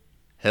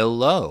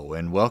Hello,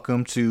 and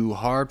welcome to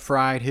Hard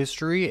Fried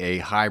History, a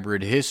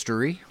hybrid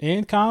history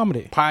And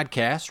comedy.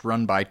 podcast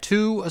run by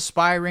two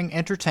aspiring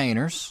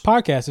entertainers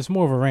Podcast is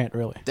more of a rant,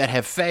 really. that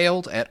have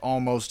failed at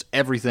almost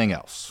everything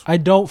else. I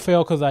don't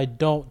fail because I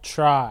don't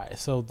try,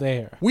 so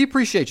there. We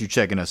appreciate you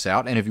checking us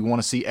out, and if you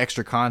want to see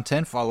extra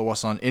content, follow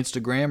us on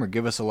Instagram or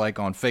give us a like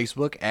on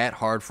Facebook at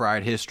Hard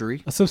Fried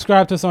History.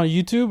 Subscribe to us on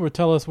YouTube or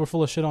tell us we're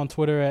full of shit on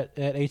Twitter at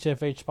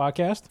HFH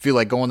Podcast. Feel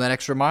like going that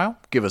extra mile?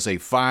 Give us a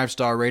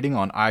 5-star rating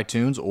on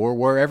iTunes or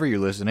wherever you're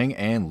listening,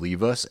 and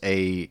leave us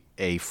a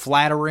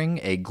flattering,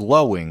 a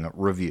glowing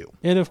review.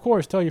 And of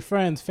course, tell your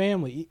friends,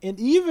 family, and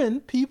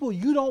even people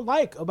you don't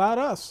like about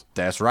us.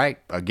 That's right.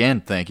 Again,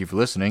 thank you for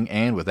listening,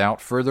 and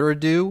without further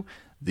ado,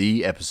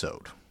 the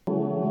episode.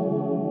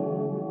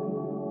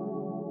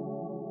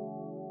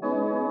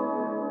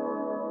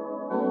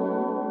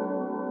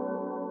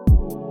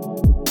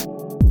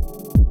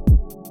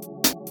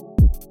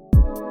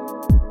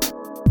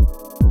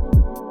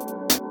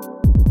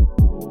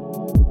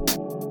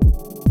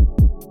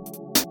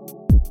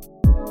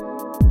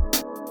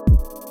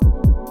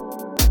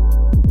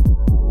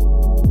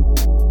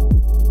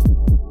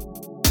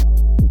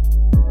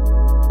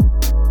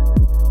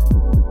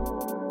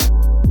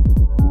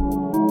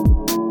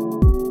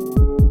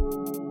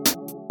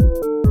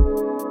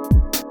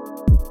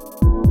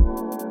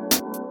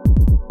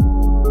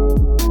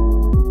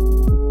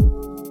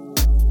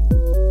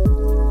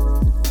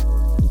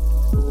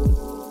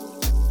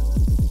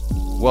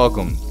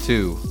 Welcome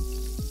to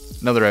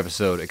another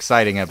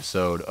exciting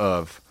episode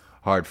of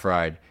Hard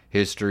Fried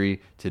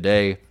History.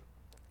 Today,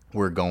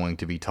 we're going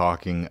to be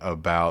talking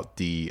about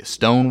the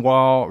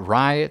Stonewall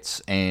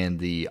riots and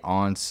the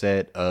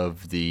onset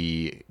of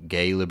the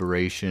gay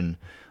liberation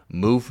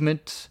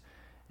movement.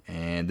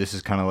 And this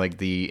is kind of like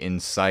the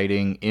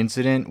inciting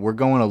incident. We're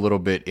going a little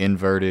bit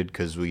inverted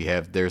because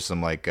there's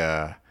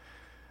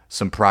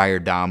some prior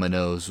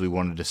dominoes we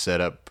wanted to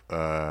set up.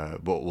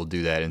 But we'll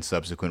do that in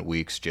subsequent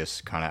weeks,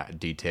 just kind of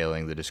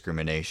detailing the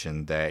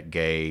discrimination that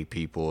gay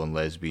people and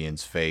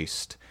lesbians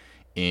faced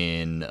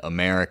in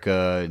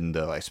America, and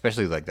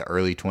especially like the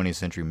early 20th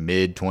century,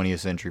 mid 20th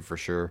century for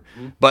sure.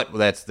 Mm-hmm. But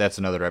that's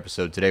another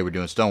episode. Today we're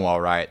doing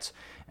Stonewall riots,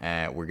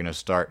 and we're going to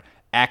start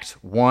Act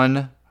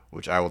 1,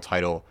 which I will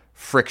title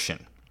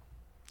Friction.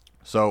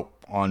 So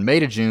on May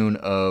to June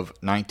of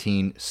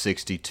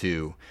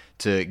 1962,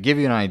 to give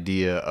you an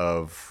idea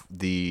of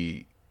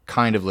the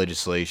kind of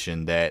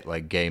legislation that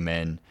like gay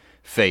men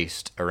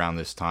faced around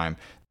this time,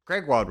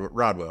 Craig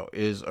Rodwell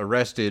is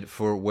arrested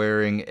for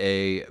wearing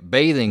a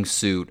bathing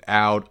suit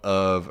out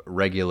of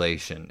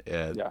regulation.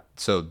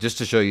 So just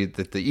to show you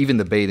that even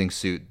the bathing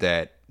suit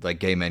that like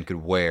gay men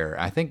could wear,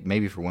 I think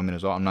maybe for women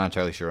as well, I'm not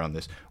entirely sure on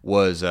this,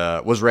 was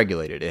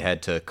regulated. It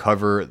had to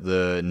cover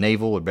the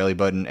navel or belly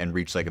button and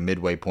reach like a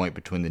midway point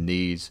between the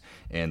knees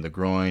and the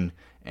groin.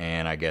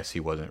 And I guess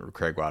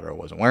Craig Rodwell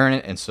wasn't wearing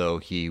it, and so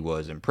he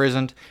was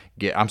imprisoned.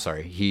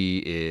 He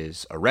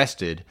is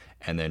arrested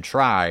and then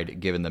tried,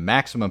 given the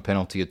maximum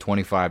penalty of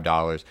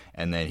 $25,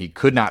 and then he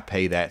could not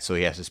pay that, so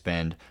he has to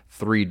spend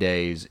 3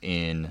 days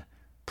in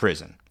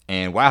prison.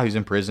 And while he's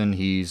in prison,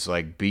 he's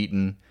like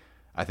beaten,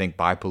 I think,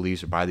 by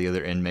police or by the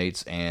other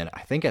inmates, and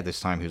I think at this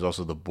time he was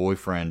also the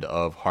boyfriend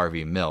of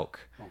Harvey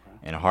Milk.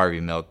 And Harvey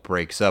Milk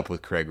breaks up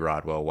with Craig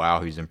Rodwell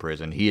while he's in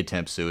prison. He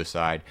attempts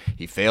suicide.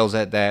 He fails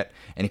at that,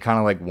 and he kind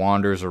of like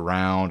wanders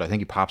around. I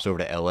think he pops over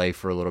to L.A.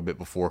 for a little bit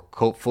before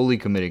fully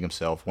committing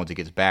himself once he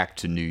gets back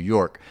to New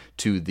York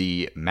to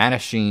the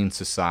Mattachine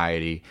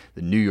Society,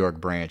 the New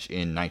York branch,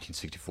 in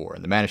 1964.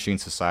 And the Mattachine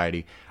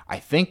Society, I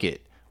think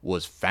it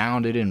was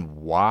founded in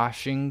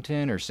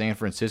Washington or San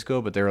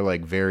Francisco, but there are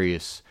like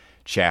various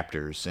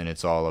chapters, and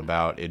it's all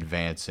about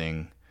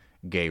advancing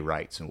gay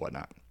rights and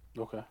whatnot.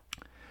 Okay.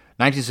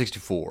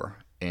 1964,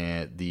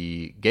 and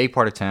the gay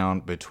part of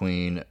town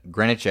between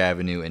Greenwich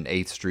Avenue and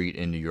 8th Street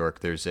in New York,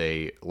 there's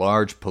a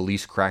large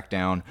police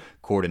crackdown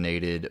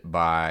coordinated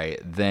by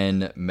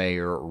then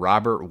Mayor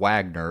Robert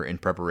Wagner in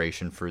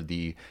preparation for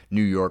the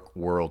New York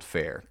World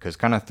Fair. Because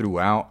kind of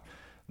throughout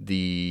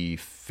the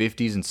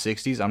 50s and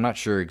 60s, I'm not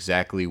sure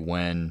exactly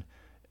when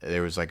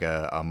there was like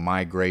a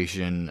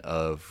migration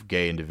of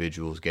gay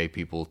individuals, gay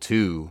people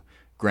to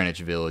Greenwich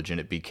Village, and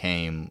it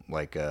became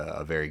like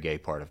a very gay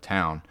part of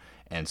town.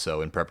 And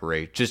so in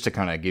preparation, just to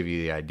kind of give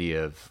you the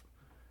idea of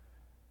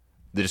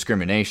the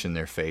discrimination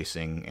they're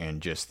facing,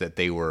 and just that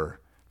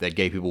that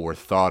gay people were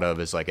thought of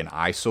as like an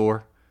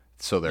eyesore.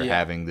 So they're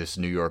having this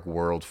New York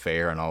World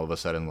Fair, and all of a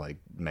sudden, like,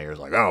 mayor's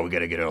like, oh, we got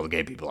to get all the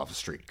gay people off the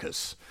street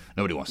because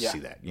nobody wants to see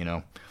that, you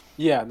know?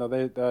 Yeah, no,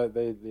 they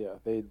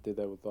did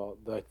that with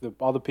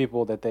all the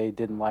people that they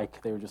didn't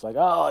like. They were just like,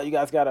 oh, you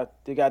gotta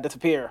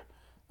disappear.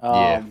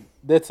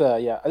 There's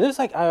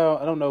like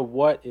I don't know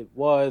what it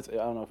was. I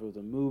don't know if it was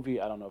a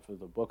movie. I don't know if it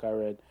was a book I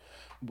read,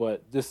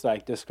 but just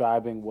like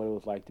describing what it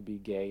was like to be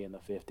gay in the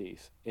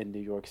 50s in New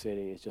York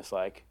City. It's just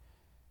like,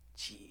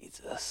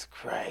 Jesus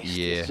Christ.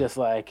 Yeah. It's just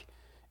like,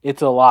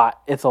 it's a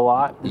lot. There's a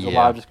lot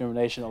of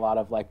discrimination. A lot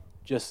of like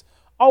just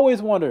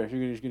always wonder if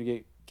you're just gonna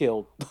get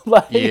killed.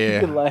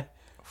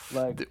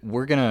 Like,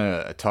 we're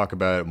gonna talk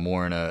about it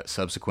more in a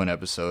subsequent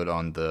episode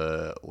on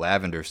the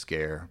Lavender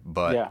Scare,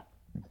 but yeah,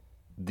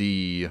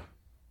 the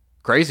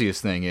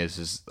craziest thing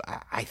is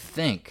I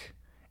think,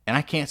 and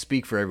I can't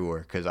speak for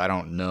everywhere because I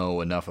don't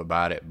know enough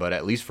about it, but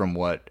at least from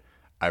what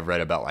I've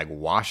read about like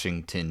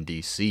Washington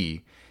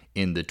D.C.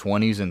 in the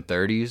 20s and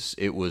 30s,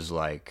 it was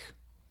like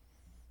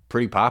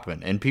pretty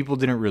poppin', and people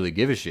didn't really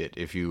give a shit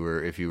if you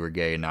were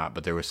gay or not.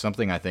 But there was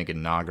something I think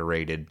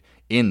inaugurated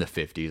in the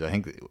 50s.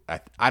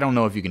 I don't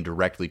know if you can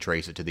directly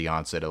trace it to the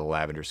onset of the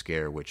Lavender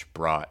Scare, which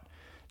brought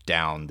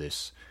down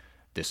this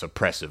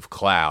oppressive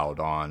cloud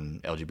on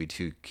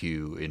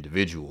LGBTQ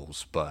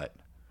individuals, but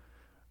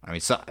I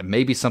mean,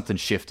 maybe something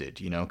shifted,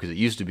 because it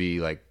used to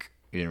be like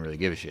you didn't really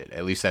give a shit.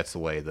 At least that's the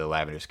way the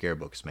Lavender Scare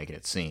book is making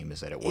it seem,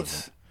 is that it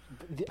wasn't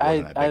that big I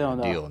of don't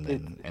a know. deal,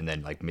 and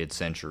then like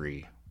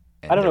mid-century,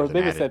 and I don't there know. was an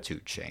Maybe it's that.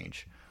 attitude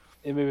change.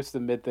 Maybe it's the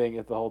mid thing.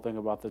 It's the whole thing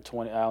about the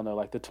 20. I don't know.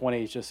 Like the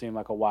 20s just seemed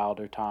like a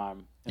wilder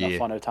time and a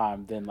funner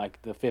time than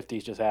like the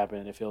 50s just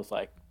happened. It feels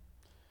like.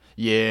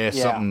 Yeah,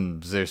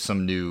 there's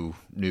some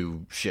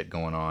new shit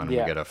going on.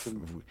 Yeah, we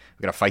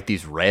gotta fight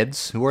these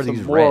Reds. Who are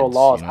these moral Reds?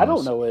 laws. I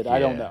don't know it. Yeah. I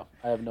don't know.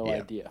 I have no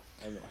idea.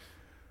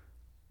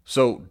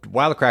 So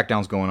while the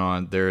crackdown's going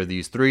on, there are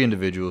these three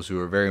individuals who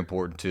are very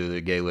important to the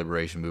gay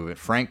liberation movement: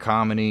 Frank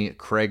Comedy,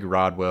 Craig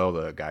Rodwell,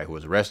 the guy who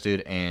was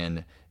arrested,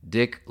 and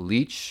Dick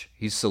Leach.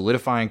 He's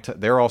solidifying.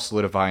 They're all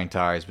solidifying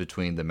ties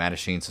between the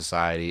Mattachine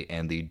Society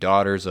and the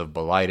Daughters of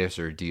Bilitis,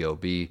 or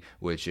DOB,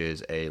 which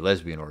is a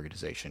lesbian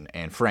organization.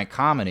 And Frank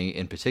Comedy,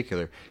 in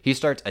particular, he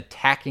starts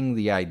attacking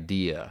the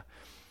idea,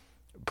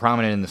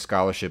 prominent in the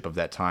scholarship of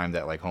that time,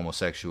 that like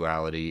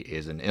homosexuality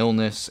is an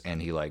illness,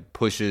 and he like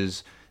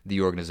pushes the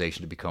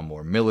organization to become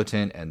more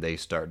militant, and they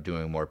start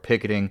doing more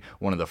picketing.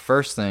 One of the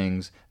first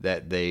things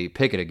that they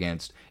picket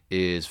against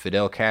is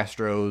Fidel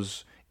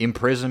Castro's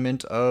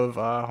imprisonment of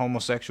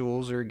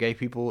homosexuals or gay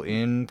people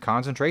in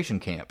concentration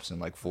camps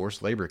and like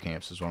forced labor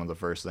camps is one of the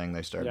first things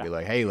they start to be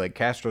like, hey, like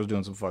Castro's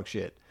doing some fuck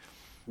shit.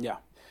 Yeah,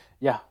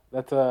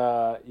 that's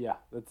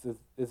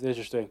it's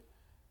interesting,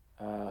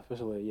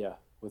 especially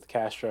with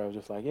Castro,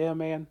 just like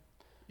man.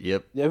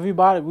 Yep.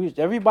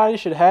 Everybody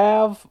should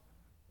have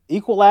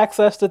equal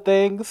access to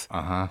things.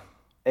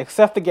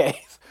 Except the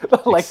gays.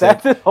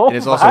 That's his whole. And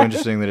it's also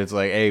interesting that it's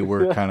like, hey,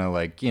 we're kind of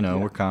like,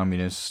 we're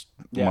communist,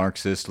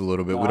 Marxist a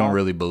little bit. We don't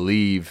really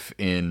believe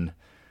in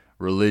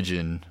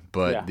religion,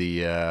 but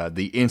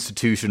the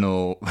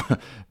institutional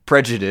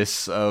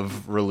prejudice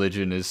of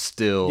religion is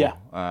still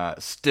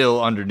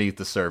underneath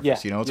the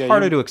surface. It's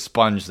harder to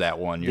expunge that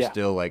one. You're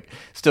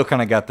still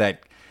kind of got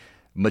that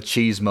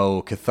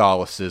machismo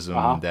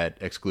Catholicism that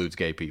excludes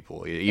gay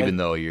people, even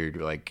though you're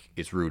like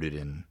it's rooted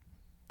in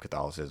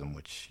Catholicism,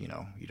 which you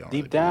don't deep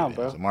really down,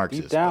 bro. As a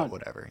Marxist, deep down, but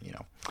whatever,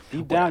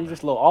 Deep down, you're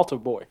just a little altar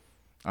boy.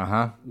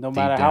 No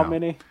matter how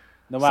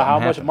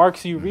much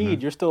Marx you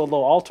read, you're still a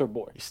little altar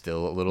boy. You're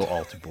still a little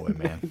altar boy,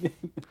 man.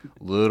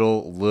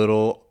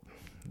 little.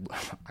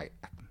 I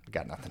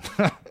got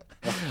nothing.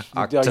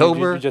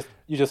 October.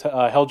 You just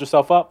held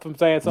yourself up from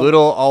saying something.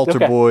 Little altar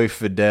boy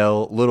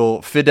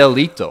little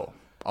Fidelito,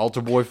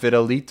 altar boy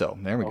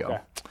Fidelito. There we go.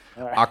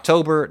 Right.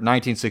 October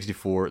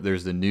 1964,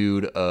 there's the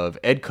nude of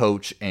Ed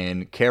Koch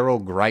and Carol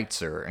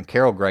Greitzer. And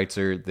Carol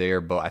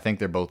Greitzer, I think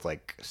they're both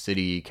like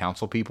city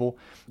council people.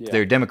 Yeah.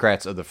 They're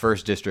Democrats of the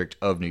 1st District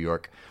of New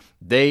York.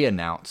 They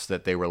announced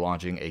that they were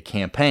launching a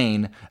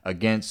campaign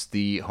against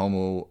the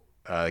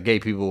gay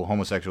people,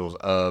 homosexuals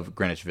of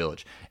Greenwich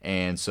Village.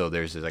 And so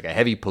there's like a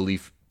heavy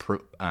police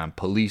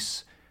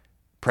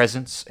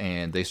presence,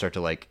 and they start to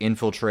like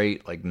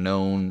infiltrate like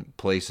known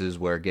places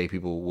where gay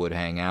people would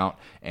hang out.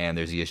 And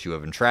there's the issue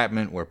of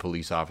entrapment, where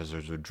police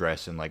officers would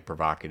dress in like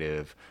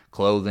provocative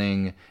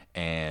clothing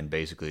and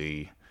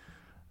basically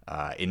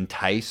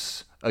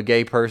entice a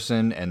gay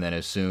person, and then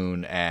as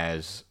soon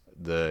as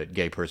the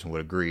gay person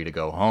would agree to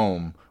go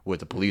home with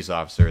the police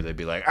officer, they'd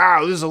be like,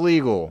 this is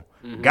illegal,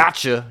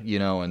 gotcha,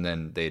 and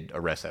then they'd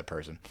arrest that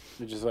person.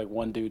 It's just like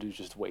one dude who's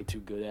just way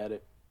too good at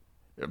it.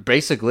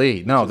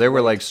 Basically, no, there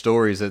were like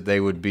stories that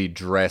they would be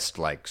dressed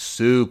like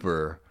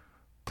super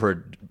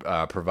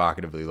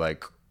provocatively,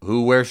 like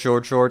who wears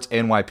short shorts?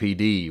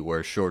 NYPD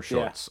wears short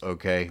shorts. Yeah.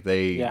 Okay,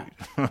 they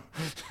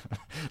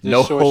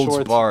no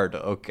holds barred.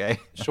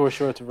 Okay, short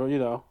shorts,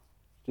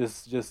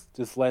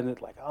 just letting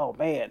it like, oh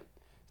man,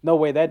 no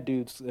way that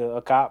dude's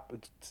a cop.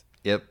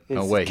 Yep,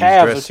 no way. He's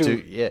dressed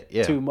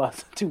too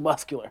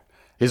muscular.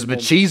 His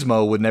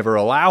machismo would never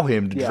allow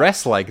him to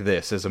dress like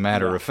this, as a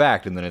matter of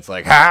fact. And then it's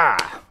like,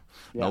 ha.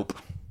 Yeah. Nope.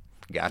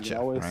 Gotcha.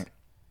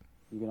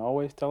 You can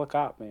always tell a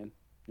cop, man. You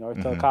can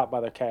always tell a cop by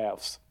their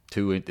calves.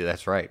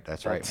 That's right.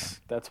 That's right, man.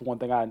 That's one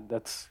thing I don't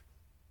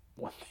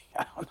know.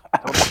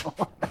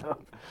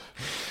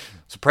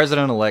 So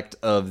president-elect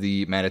of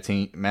the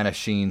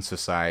Mattachine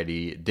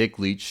Society, Dick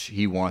Leach,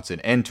 he wants an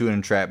end to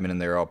entrapment,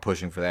 and they're all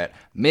pushing for that.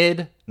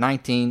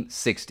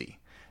 Mid-1960,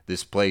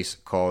 this place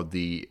called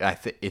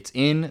it's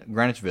in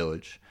Greenwich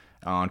Village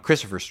on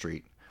Christopher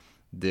Street.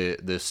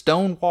 The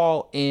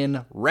Stonewall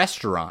Inn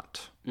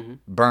restaurant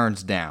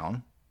burns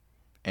down,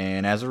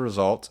 and as a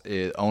result,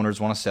 owners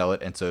want to sell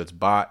it, and so it's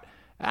bought.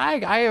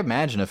 I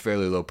imagine a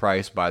fairly low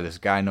price by this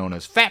guy known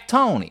as Fat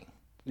Tony.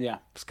 Yeah.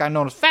 This guy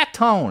known as Fat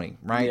Tony,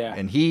 right? Yeah.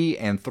 And he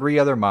and 3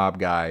 other mob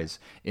guys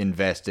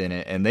invest in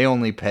it, and they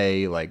only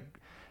pay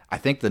I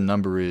think the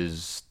number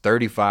is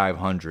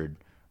 $3,500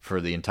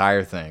 for the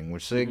entire thing,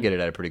 which they get it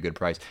at a pretty good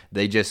price.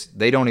 They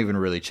don't even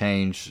really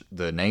change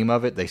the name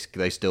of it.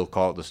 They still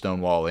call it the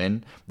Stonewall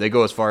Inn. They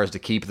go as far as to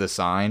keep the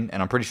sign,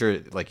 and I'm pretty sure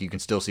you can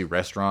still see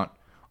restaurant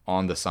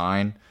on the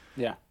sign.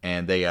 Yeah.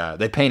 And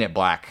they paint it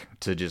black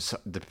to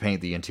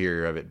paint the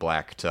interior of it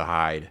black to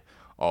hide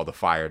all the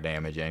fire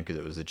damage in, because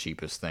it was the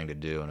cheapest thing to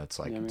do, and it's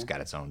it's got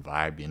its own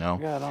vibe, you know.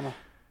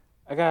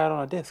 I got it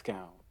on a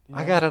discount. You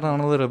know? I got it on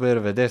a little bit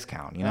of a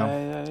discount, you know.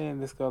 Yeah,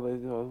 this called a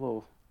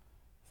little.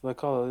 They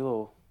call it a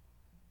little.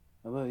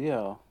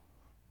 Yeah.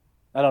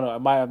 I don't know.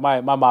 My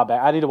mob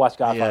bag. I need to watch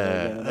Godfather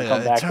again and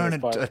come back to this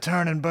part. A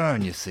turn and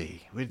burn, you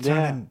see. We're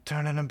turning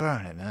and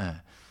burning.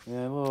 Yeah,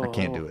 I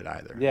can't do it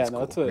either. Yeah,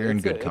 it's cool. You're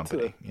in good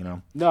company, you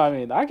know. No, I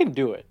mean I can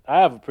do it.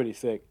 I have a pretty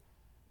sick.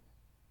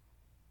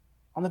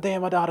 On the day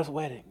of my daughter's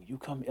wedding, you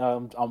come.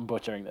 I'm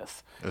butchering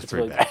this. It's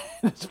pretty really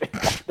bad.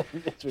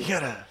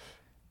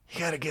 You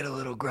gotta get a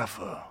little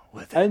gruffer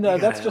with it. I know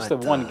that's just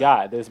one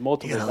guy. There's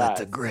multiple guys. You gotta let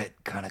the grit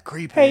kind of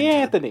creep in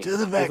Anthony. To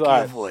the back of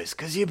your voice,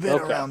 because you've been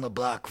around the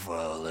block for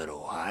a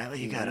little while.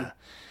 You gotta,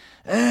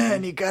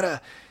 and you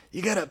gotta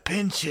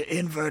pinch your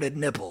inverted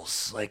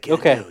nipples like you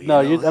do.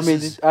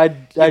 I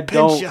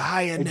pinch your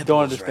higher nipples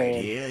don't understand.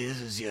 Right here. This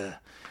is your.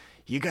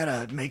 You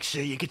gotta make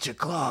sure you get your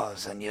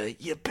claws and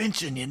you're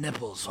pinching your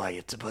nipples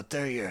but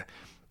they're your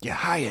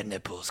higher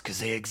nipples, because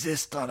they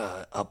exist on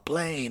a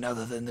plane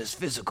other than this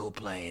physical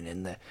plane,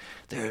 and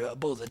they're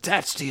both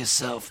attached to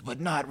yourself but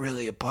not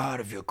really a part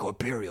of your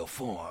corporeal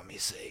form, you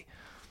see.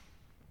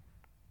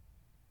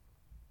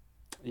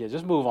 Yeah,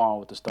 just move on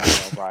with the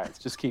Stonewall riots.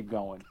 Just keep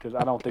going, because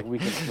I don't think we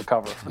can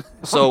recover.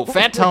 So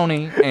Fat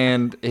Tony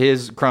and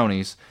his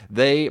cronies,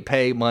 they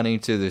pay money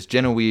to this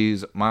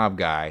Genoese mob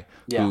guy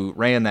who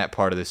ran that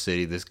part of the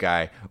city. This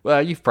guy,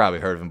 well, you've probably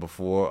heard of him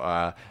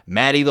before,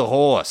 Matty the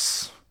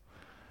Horse.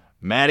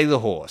 Matty the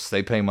Horse.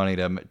 They pay money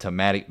to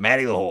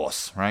Matty the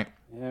Horse, right?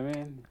 Yeah, I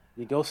mean,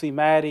 you go see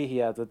Matty. He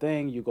has a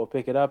thing. You go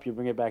pick it up. You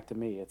bring it back to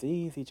me. It's an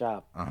easy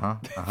job.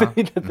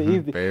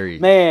 Easy. Very.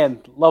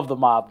 Man, love the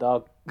mob,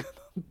 dog.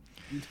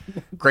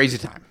 Crazy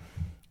time.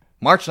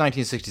 March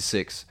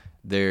 1966.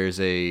 There's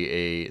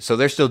so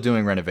they're still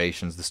doing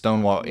renovations. The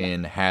Stonewall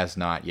Inn has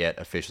not yet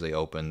officially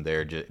opened.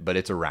 But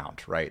it's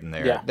around, right? And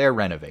they're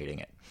renovating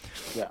it.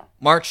 Yeah.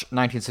 March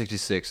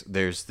 1966,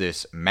 there's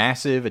this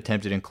massive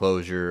attempted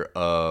enclosure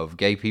of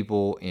gay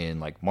people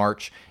in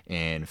March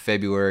and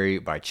February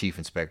by Chief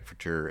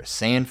Inspector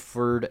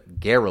Sanford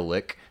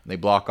Garelick. They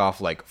block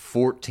off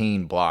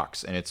 14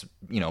 blocks, and it's,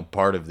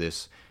 part of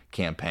this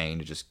campaign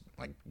to just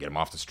get them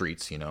off the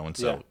streets, and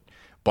so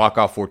block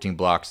off 14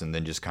 blocks and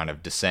then just kind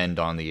of descend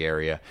on the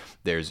area.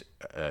 There's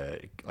a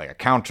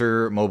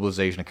counter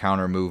mobilization, a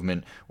counter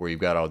movement where you've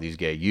got all these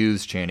gay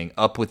youths chanting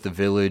 "up with the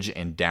village"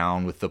 and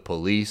 "down with the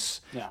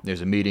police." Yeah.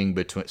 There's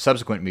a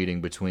subsequent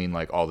meeting between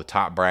all the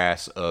top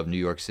brass of New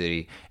York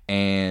City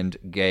and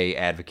gay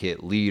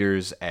advocate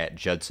leaders at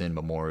Judson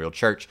Memorial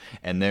Church,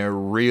 and they're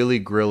really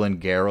grilling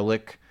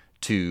Garelick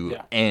to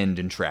end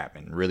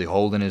entrapment, really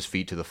holding his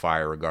feet to the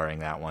fire regarding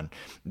that one.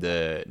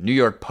 The New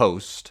York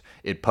Post,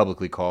 it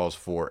publicly calls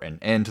for an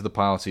end to the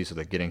policy, so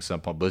they're getting some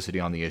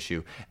publicity on the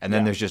issue. And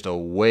then there's just a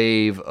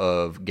wave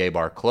of gay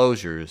bar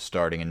closures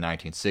starting in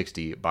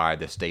 1960 by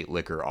the State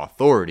Liquor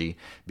Authority,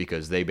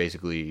 because they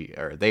basically,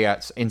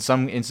 in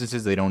some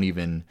instances, they don't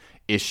even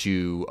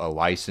issue a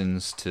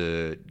license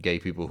to gay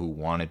people who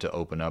wanted to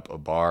open up a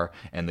bar,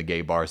 and the gay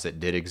bars that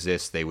did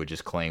exist, they would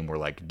just claim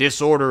were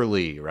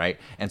disorderly, right?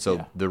 And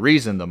so the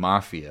reason the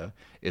mafia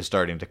is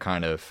starting to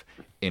kind of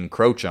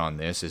encroach on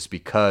this is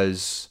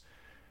because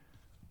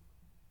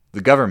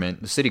the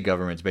city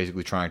government is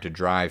basically trying to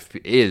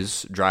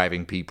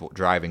driving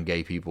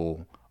gay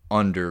people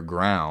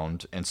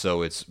underground, and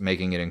so it's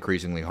making it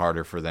increasingly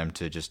harder for them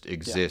to just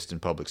exist in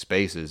public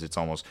spaces. It's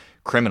almost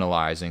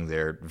criminalizing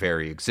their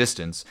very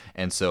existence,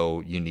 and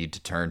so you need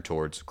to turn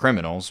towards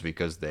criminals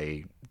because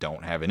they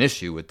don't have an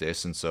issue with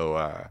this. And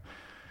so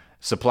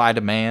supply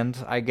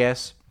demand, I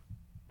guess.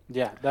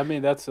 Yeah, I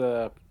mean, that's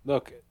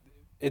look,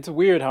 it's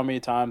weird how many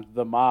times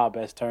the mob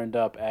has turned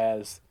up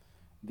as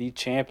the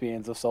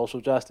champions of social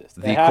justice.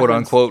 The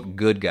quote-unquote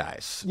good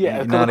guys.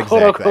 Yeah, not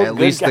exactly. At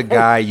least the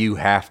guy you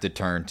have to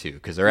turn to,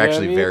 because they're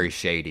actually very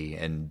shady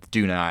and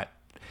do not.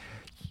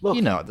 Look,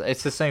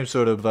 it's the same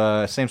sort of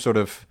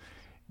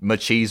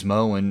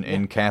machismo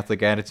and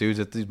Catholic attitudes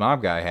that these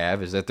mob guys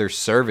have, is that they're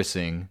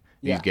servicing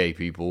these gay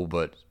people,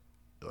 but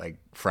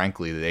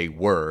frankly, they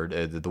were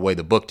the way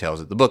the book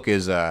tells it. The book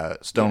is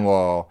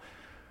Stonewall.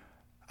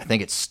 I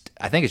think it's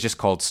just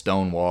called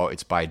Stonewall.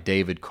 It's by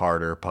David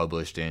Carter,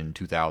 published in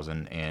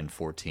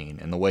 2014.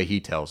 And the way he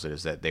tells it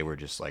is that they were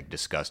just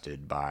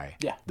disgusted by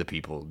the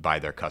people, by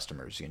their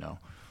customers,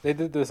 They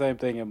did the same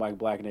thing in like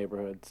black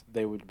neighborhoods.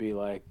 They would be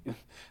like,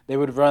 they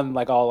would run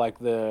like all like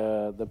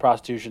the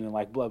prostitution in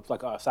like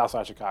South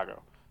Side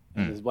Chicago,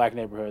 in these black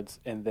neighborhoods,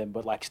 and then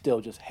but like still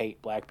just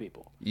hate black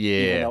people.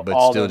 Yeah,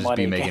 but still just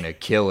be making a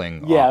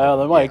killing. Yeah, all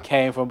the money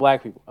came from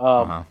black people.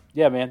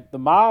 Yeah, man, the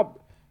mob,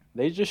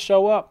 they just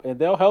show up and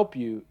they'll help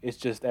you. It's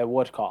just at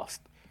what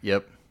cost?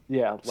 Yep.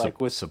 Yeah, like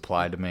with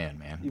supply demand,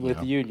 man. With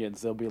the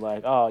unions, they'll be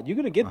like, "Oh, you're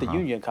gonna get the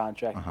union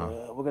contract.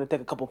 We're gonna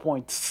take a couple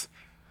points."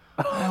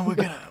 We're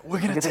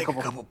gonna take a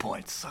couple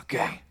points,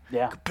 okay?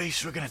 Yeah.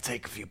 Capiche, we're gonna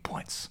take a few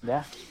points.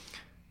 Yeah.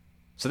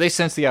 So they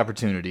sense the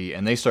opportunity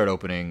and they start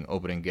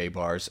opening gay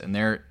bars, and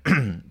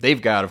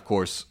they've got, of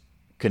course,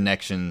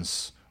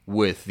 connections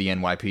with the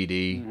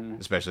NYPD,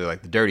 especially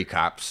like the dirty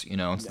cops,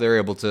 so they're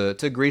able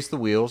to grease the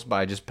wheels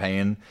by just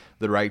paying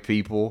the right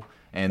people.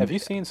 And have you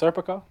seen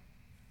Serpico?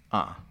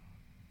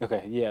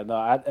 Okay, yeah,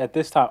 no. At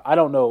this time, I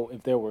don't know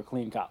if there were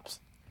clean cops,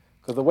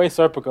 because the way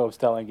Serpico is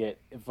telling it,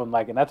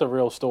 and that's a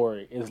real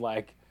story, is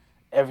like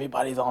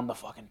everybody's on the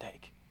fucking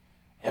take.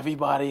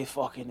 Everybody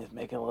fucking is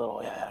making a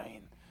little. Yeah, I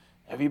mean,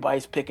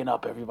 everybody's picking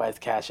up. Everybody's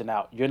cashing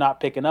out. You're not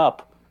picking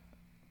up.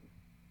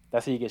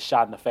 That's how you get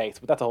shot in the face.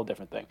 But that's a whole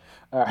different thing.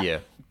 All right. Yeah.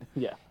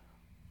 Yeah.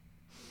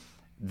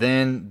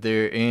 Then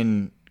they're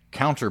in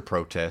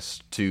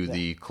counter-protest to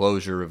the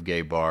closure of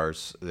gay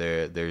bars.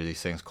 There are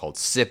these things called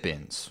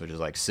sip-ins, which is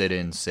like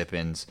sit-ins,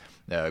 sip-ins.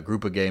 A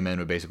group of gay men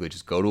would basically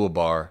just go to a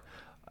bar,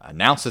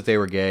 announce that they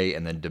were gay,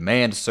 and then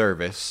demand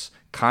service,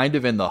 kind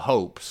of in the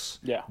hopes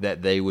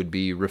that they would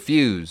be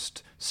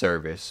refused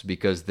service,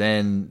 because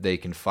then they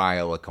can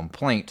file a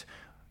complaint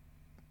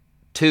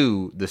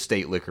to the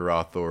state liquor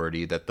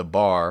authority that the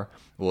bar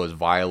was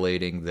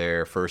violating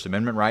their First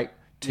Amendment right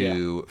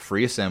to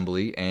free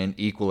assembly and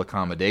equal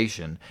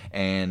accommodation.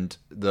 And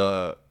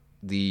the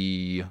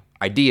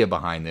idea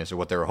behind this, or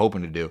what they were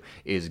hoping to do,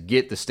 is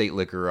get the state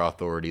liquor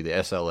authority, the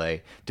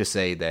SLA, to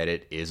say that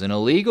it isn't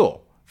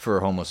illegal for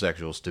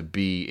homosexuals to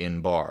be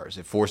in bars.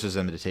 It forces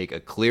them to take a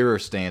clearer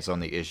stance on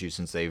the issue,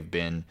 since they've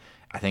been,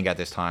 I think at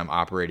this time,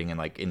 operating in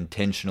like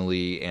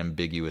intentionally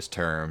ambiguous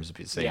terms,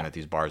 saying that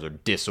these bars are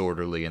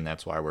disorderly and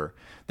that's why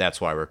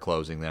we're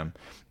closing them.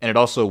 And it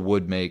also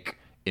would make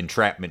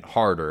entrapment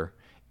harder,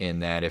 in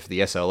that if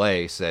the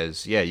SLA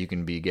says, yeah, you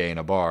can be gay in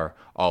a bar,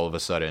 all of a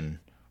sudden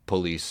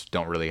police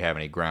don't really have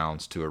any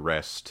grounds to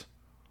arrest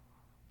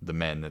the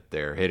men that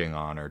they're hitting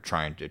on or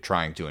trying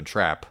to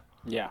entrap.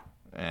 Yeah.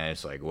 And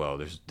it's like, well,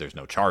 there's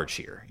no charge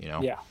here,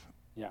 Yeah.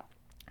 Yeah.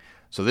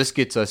 So this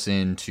gets us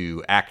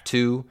into Act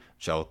 2,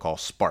 which I'll call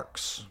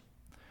Sparks.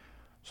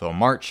 So on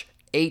March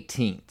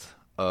 18th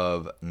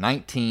of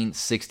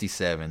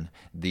 1967,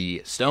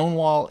 the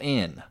Stonewall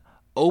Inn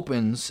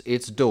opens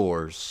its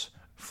doors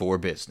for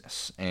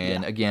business.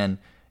 And again,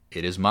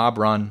 it is mob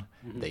run.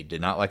 They did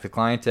not like the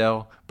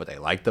clientele, but they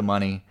liked the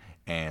money.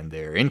 And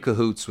they're in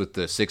cahoots with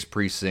the 6th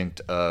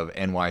Precinct of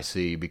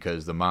NYC,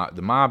 because the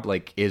mob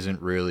like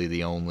isn't really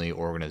the only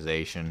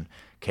organization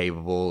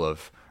capable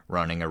of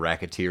running a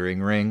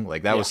racketeering ring.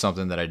 Like that was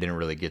something that I didn't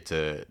really get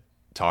to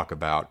talk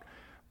about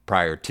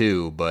prior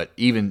to, but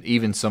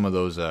even some of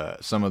those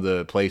some of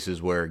the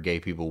places where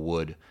gay people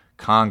would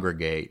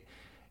congregate,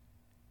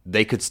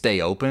 they could stay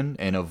open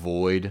and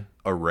avoid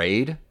a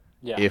raid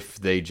if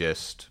they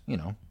just,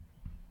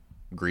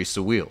 grease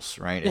the wheels,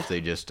 right? If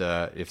they just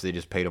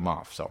paid them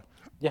off. So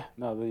yeah,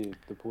 no,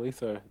 the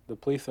police are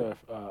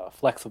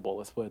flexible.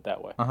 Let's put it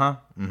that way.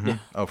 Yeah.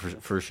 Oh,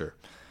 for sure.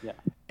 Yeah.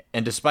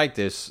 And despite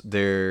this,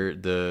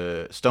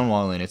 the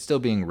Stonewall Inn, it's still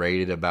being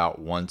raided about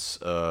once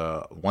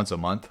a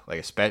month,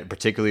 like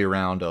particularly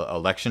around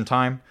election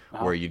time,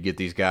 where you'd get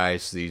these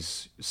guys,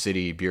 these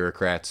city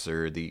bureaucrats,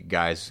 or the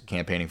guys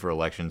campaigning for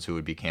elections who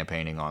would be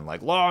campaigning on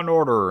like law and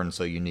order, and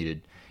so you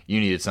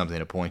needed something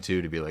to point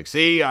to be like,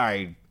 see,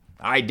 I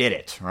did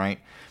it, right?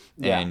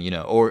 Yeah. And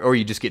or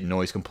you just get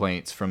noise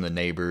complaints from the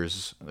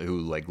neighbors who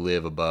like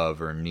live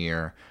above or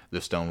near the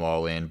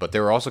Stonewall Inn. But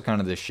there were also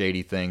kind of this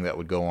shady thing that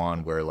would go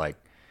on where like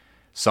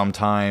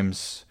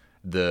sometimes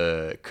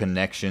the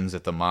connections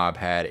that the mob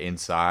had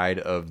inside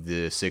of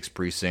the 6th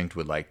Precinct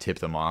would like tip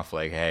them off,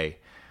 like, hey,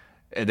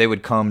 they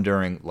would come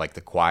during like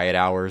the quiet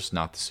hours,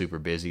 not the super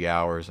busy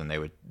hours, and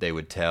they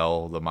would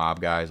tell the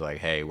mob guys like,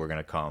 hey, we're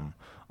gonna come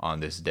on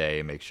this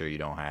day, make sure you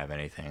don't have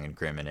anything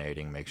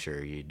incriminating, make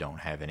sure you don't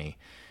have any,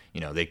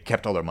 they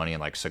kept all their money in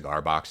like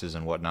cigar boxes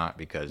and whatnot,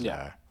 because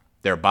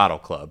they're a bottle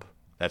club.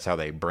 That's how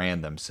they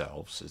brand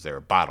themselves, is they're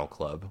a bottle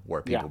club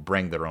where people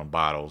bring their own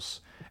bottles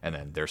and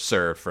then they're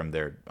served from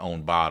their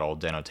own bottle,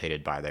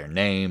 denotated by their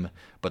name.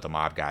 But the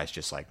mob guys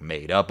just like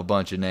made up a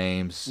bunch of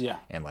names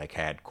and like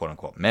had quote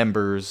unquote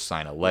members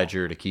sign a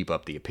ledger to keep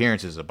up the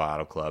appearances of a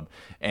bottle club.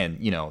 And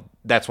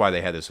that's why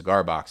they had the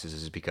cigar boxes,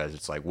 is because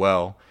it's like,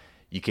 well,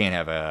 you can't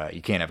have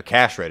a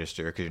cash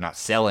register because you're not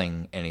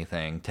selling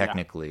anything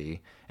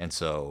technically, and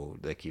so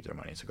they keep their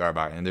money in cigar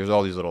box. And there's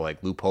all these little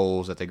like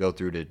loopholes that they go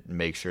through to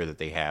make sure that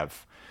they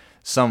have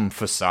some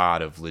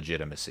facade of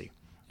legitimacy.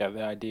 Yeah,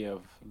 the idea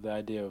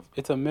of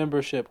it's a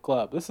membership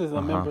club. This is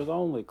a members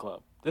only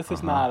club. This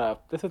is not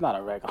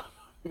a regular.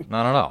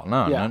 Not at all.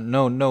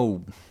 No,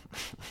 no.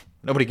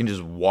 Nobody can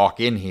just walk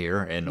in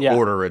here and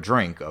order a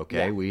drink,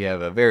 okay? Yeah. We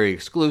have a very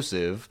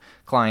exclusive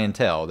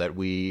clientele that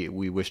we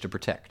wish to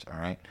protect, all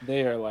right?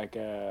 They are like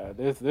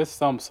there's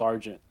some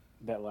sergeant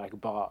that like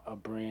bought a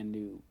brand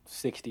new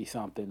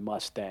 60-something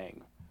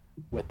Mustang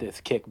with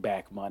this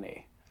kickback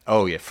money.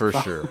 Oh yeah, for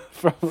sure.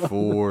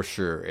 For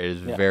sure. It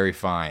is very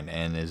fine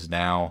and is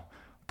now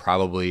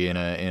probably in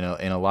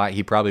a lot.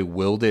 He probably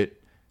willed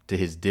it to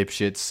his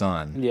dipshit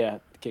son. Yeah,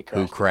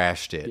 who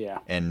crashed it. Yeah.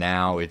 And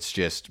now it's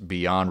just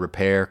beyond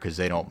repair because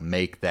they don't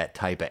make that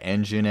type of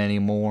engine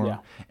anymore. Yeah.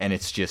 And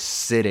it's just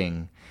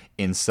sitting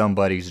in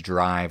somebody's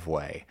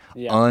driveway.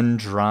 Yeah.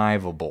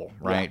 Undrivable,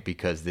 right? Yeah.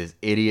 Because this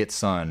idiot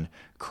son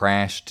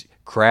crashed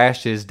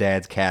his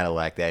dad's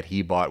Cadillac that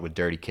he bought with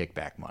dirty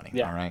kickback money.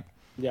 Yeah. All right?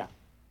 Yeah.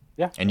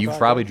 Yeah. And you've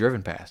probably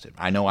driven past it.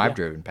 I know I've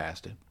driven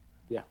past it.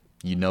 Yeah.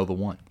 You know the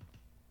one.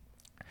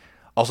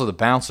 Also, the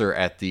bouncer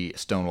at the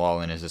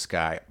Stonewall Inn is this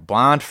guy,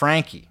 Blonde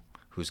Frankie,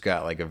 who's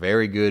got like a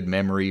very good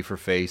memory for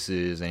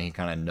faces, and he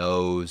kind of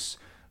knows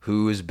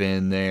who has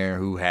been there,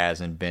 who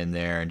hasn't been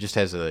there, and just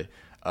has a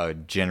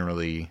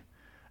generally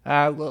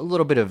a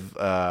little bit of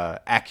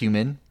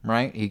acumen,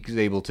 right? He's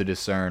able to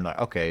discern, like,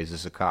 okay, is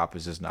this a cop?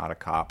 Is this not a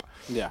cop?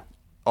 Yeah.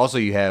 Also,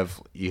 you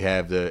have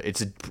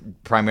it's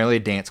primarily a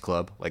dance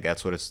club, like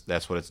that's what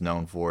it's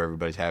known for.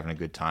 Everybody's having a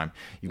good time.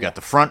 You've got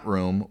the front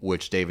room,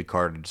 which David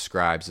Carter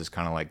describes as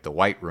kind of like the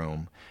white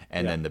room,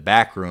 and then the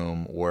back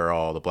room where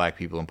all the black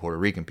people and Puerto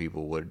Rican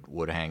people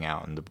would hang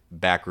out. And the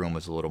back room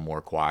was a little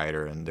more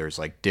quieter, and there's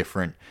like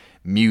different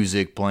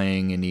music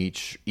playing in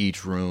each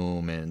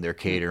room, and they're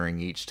catering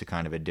each to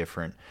kind of a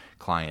different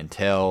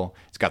clientele.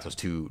 It's got those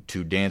two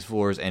dance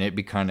floors, and it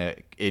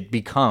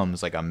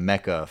becomes like a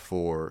mecca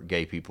for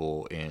gay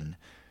people in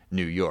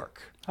New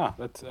York. Huh,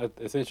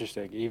 that's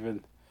interesting.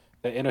 Even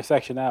the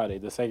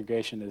intersectionality, the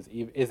segregation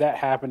is that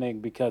happening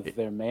because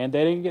they're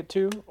mandating it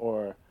to,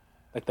 or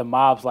like the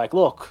mob's like,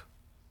 look,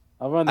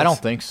 I'll run this. I don't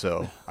think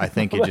so. I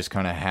think it just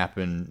kind of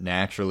happened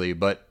naturally.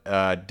 But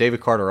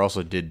David Carter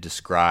also did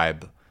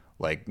describe,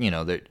 like, you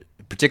know, that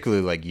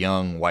particularly like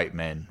young white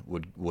men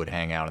would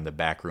hang out in the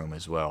back room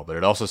as well. But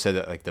it also said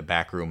that like the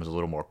back room was a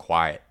little more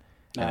quiet,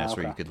 and that's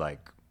where you could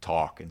like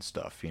talk and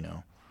stuff, you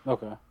know.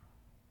 Okay.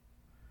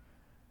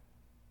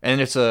 And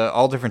it's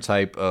all different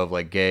type of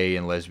like gay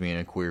and lesbian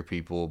and queer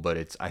people,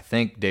 but I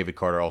think David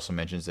Carter also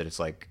mentions that it's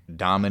like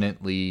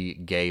dominantly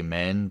gay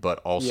men, but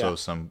also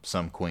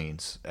some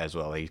queens as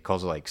well. He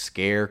calls it like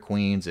scare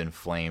queens and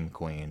flame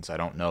queens. I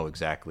don't know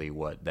exactly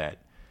what that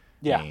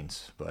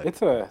means, but I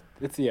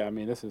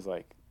mean, this is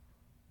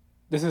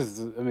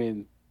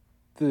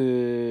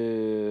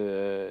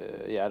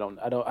I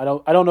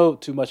don't know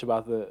too much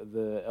about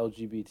the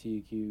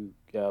LGBTQ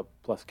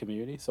plus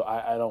community, so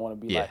I don't want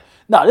to be like,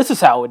 no, this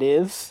is how it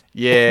is.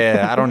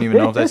 Yeah, I don't even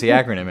know if that's the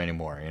acronym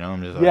anymore. You know,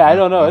 I'm just like, I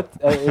don't know.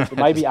 It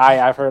might be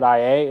I've heard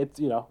IA. It's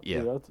yeah.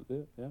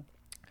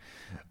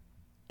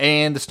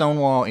 And the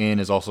Stonewall Inn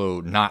is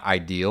also not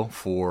ideal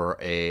for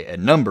a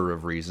number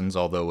of reasons,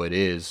 although it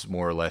is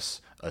more or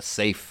less a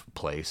safe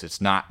place. It's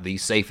not the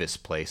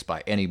safest place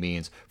by any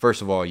means.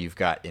 First of all, you've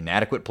got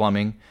inadequate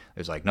plumbing.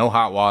 There's like no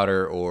hot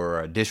water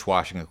or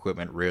dishwashing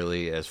equipment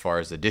really, as far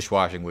as the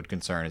dishwashing would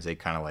concern, as they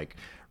kind of like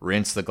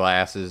rinse the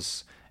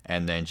glasses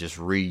and then just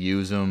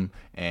reuse them.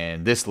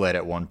 And this led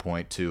at one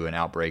point to an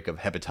outbreak of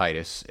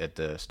hepatitis at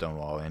the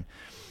Stonewall Inn.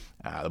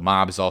 The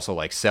mob is also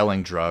like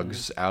selling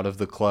drugs out of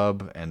the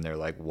club, and they're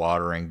like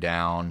watering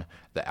down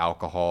the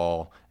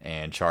alcohol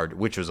and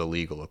which was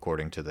illegal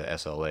according to the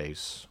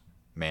SLA's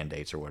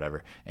mandates or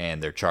whatever,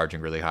 and they're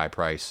charging really high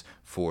price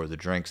for the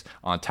drinks.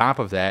 On top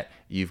of that,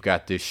 you've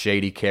got this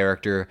shady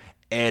character,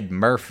 Ed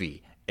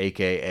Murphy,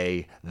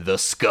 aka the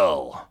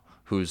Skull,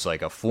 who's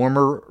like a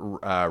former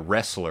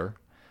wrestler,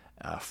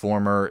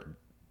 former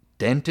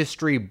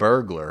dentistry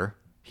burglar.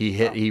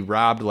 He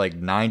robbed like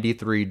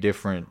 93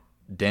 different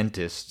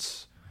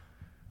dentists.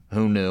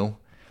 Who knew?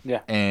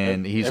 Yeah.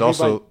 And he's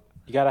also,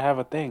 you gotta have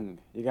a thing.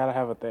 You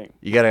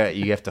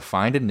have to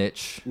find a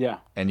niche. Yeah.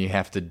 And you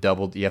have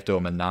to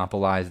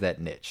monopolize that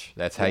niche.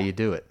 That's how you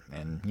do it.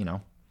 And, you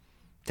know,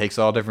 takes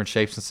all different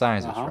shapes and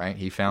sizes, right?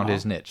 He found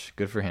his niche.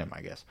 Good for him,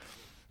 I guess.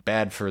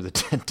 Bad for the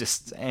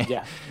dentists.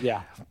 Yeah.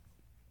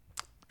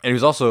 And he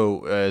was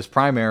also, his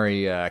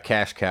primary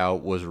cash cow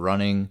was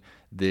running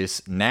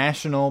this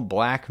national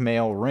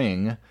blackmail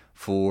ring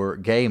for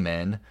gay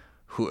men,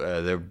 who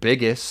their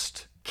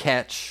biggest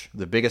catch,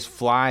 the biggest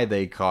fly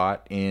they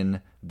caught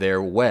in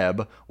their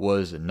web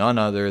was none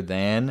other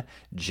than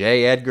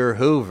J. Edgar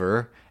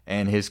Hoover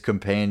and his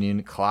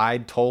companion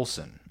Clyde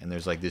Tolson. And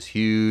there's like this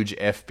huge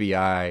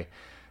FBI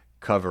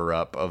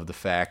cover-up of the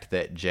fact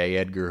that J.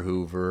 Edgar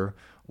Hoover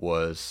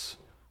was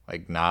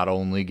like not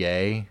only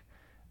gay,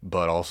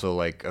 but also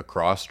like a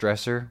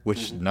cross-dresser,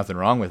 which nothing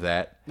wrong with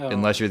that,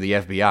 unless you're the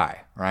FBI,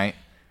 right?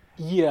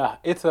 Yeah,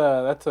 that's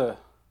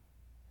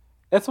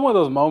one of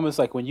those moments,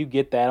 like when you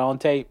get that on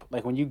tape,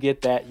 like when you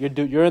get that,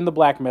 you're in the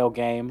blackmail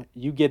game,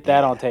 you get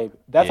that on tape.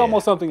 That's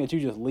almost something that you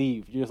just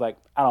leave. You're just like,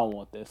 I don't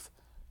want this.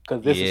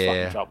 because this is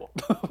fucking Yeah. trouble.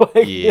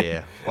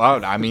 Yeah.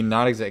 Well, I mean,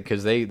 not exactly,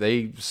 because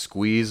they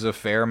squeeze a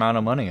fair amount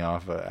of money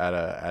off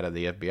out of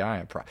the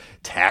FBI.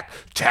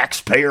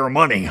 Taxpayer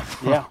money.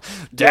 Yeah.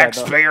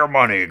 Taxpayer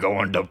money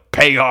going to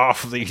pay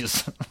off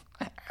these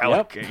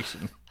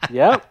allocations.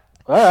 Yep.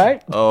 All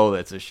right. Oh,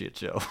 that's a shit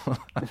show.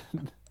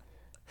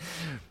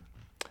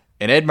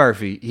 And Ed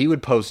Murphy, he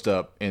would post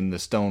up in the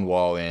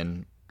Stonewall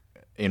Inn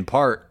in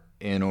part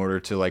in order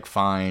to like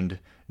find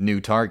new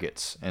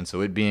targets. And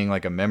so it being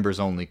like a members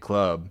only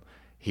club,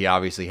 he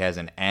obviously has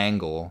an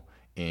angle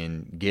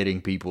in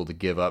getting people to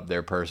give up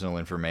their personal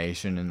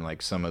information, and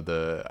like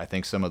I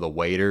think some of the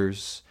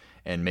waiters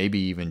and maybe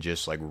even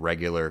just like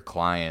regular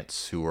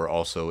clients who are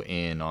also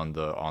in on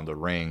the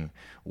ring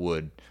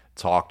would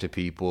talk to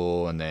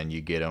people, and then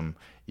you get them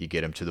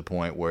to the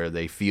point where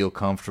they feel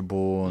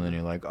comfortable, and then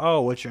you're like,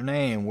 oh, what's your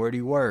name? Where do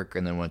you work?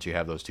 And then once you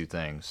have those two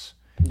things,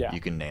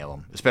 you can nail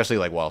them, especially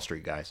like Wall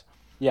Street guys.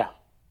 Yeah.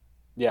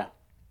 Yeah.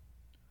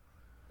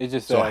 It's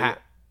just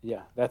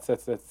yeah.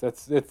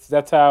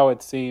 That's how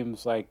it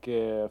seems like.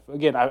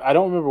 Again, I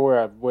don't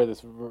remember where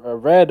this I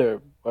read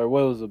or what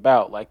it was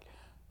about, like,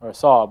 or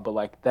saw, but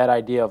like that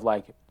idea of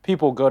like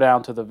people go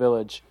down to the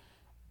village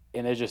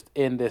and they're just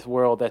in this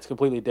world that's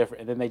completely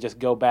different, and then they just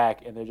go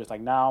back and they're just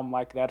like, now I'm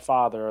like that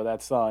father or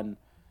that son,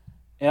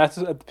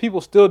 and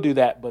people still do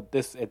that, but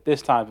at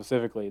this time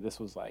specifically, this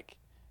was like,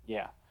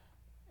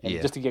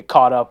 just to get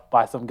caught up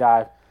by some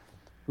guy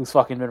who's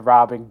fucking been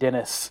robbing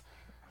Dennis.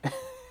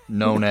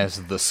 Known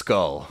as the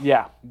Skull.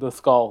 Yeah, the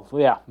Skull.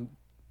 Yeah.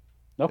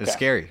 Okay.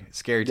 It's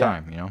scary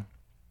time, you know.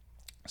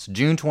 So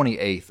June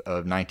 28th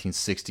of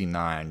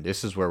 1969,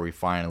 this is where we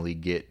finally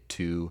get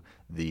to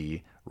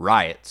the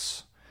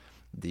riots.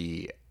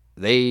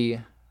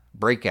 They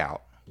break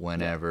out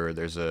whenever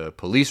there's a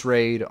police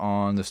raid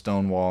on the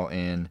Stonewall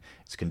Inn.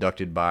 It's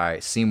conducted by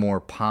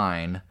Seymour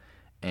Pine,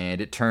 and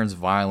it turns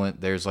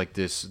violent. There's like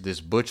this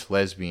butch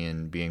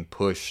lesbian being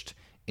pushed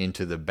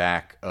into the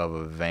back of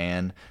a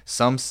van.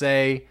 Some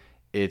say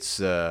it's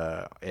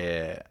a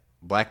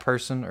black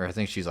person, or I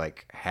think she's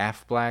like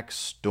half black,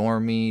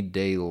 Stormy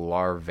De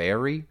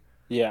Larvery.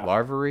 Yeah.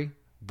 Larvery.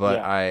 But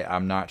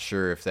I'm not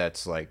sure if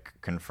that's like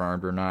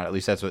confirmed or not. At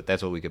least that's what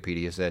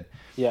Wikipedia said.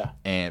 Yeah.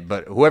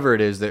 But whoever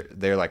it is,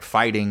 they're like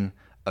fighting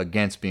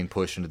against being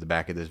pushed into the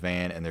back of this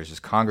van, and there's this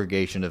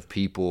congregation of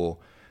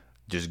people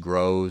just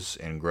grows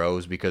and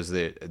grows, because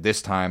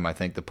this time I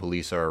think the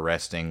police are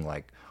arresting,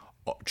 like,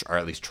 or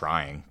at least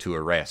trying to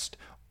arrest,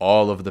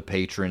 all of the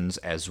patrons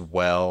as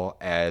well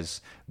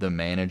as the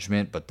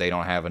management, but they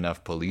don't have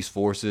enough police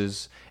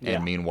forces. Yeah.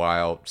 And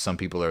meanwhile, some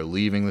people are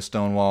leaving the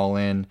Stonewall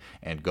Inn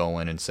and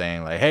going and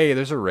saying like, hey,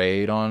 there's a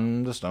raid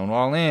on the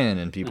Stonewall Inn,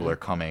 and people are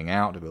coming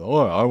out to be like,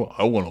 oh,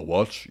 I want to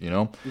watch, you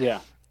know? Yeah.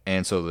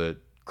 And so the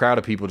crowd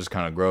of people just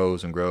kind of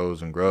grows and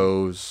grows and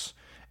grows,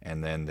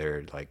 and then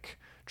they're like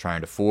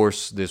trying to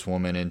force this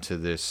woman into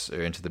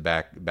the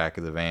back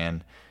of the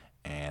van,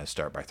 and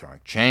start by throwing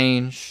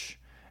change,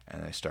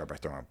 and they start by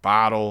throwing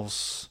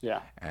bottles. Yeah.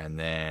 And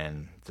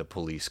then the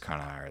police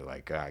kind of are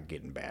like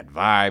getting bad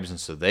vibes, and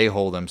so they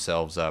hold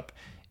themselves up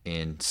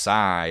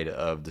inside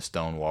of the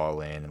Stonewall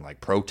Inn, and like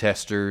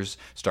protesters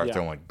start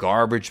throwing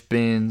garbage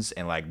bins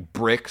and like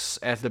bricks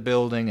at the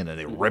building, and then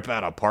they rip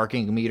out a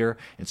parking meter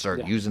and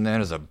start using that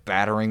as a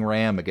battering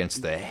ram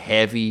against the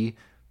heavy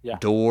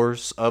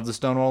doors of the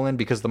Stonewall Inn,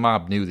 because the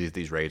mob knew that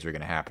these raids were going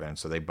to happen,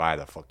 so they buy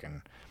the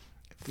fucking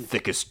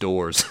thickest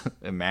doors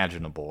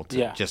imaginable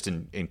just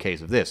in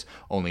case of this.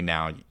 Only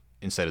now,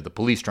 instead of the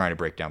police trying to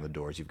break down the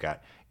doors, you've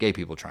got gay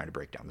people trying to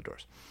break down the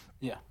doors.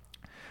 Yeah.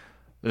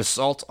 The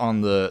assault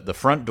on the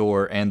front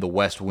door and the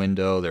west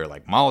window, there are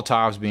like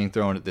Molotovs being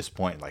thrown at this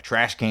point, like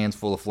trash cans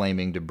full of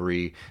flaming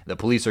debris. The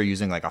police are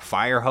using like a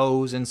fire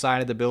hose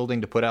inside of the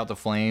building to put out the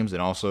flames,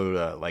 and also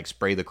to like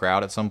spray the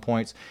crowd at some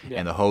points. Yeah.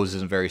 And the hose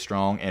isn't very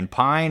strong. And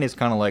Pine is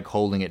kind of like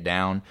holding it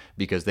down,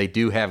 because they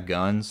do have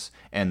guns,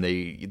 and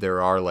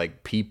there are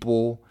like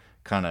people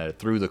kind of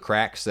through the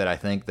cracks that I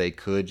think they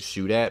could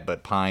shoot at.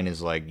 But Pine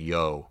is like,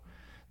 yo,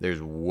 there's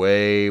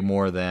way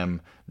more of them.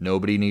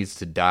 Nobody needs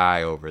to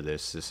die over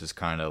this. This is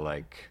kind of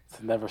like...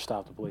 It's never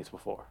stopped the police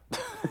before.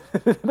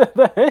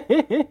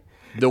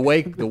 The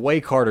way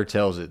Carter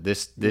tells it,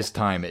 this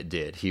time it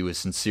did. He was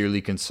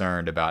sincerely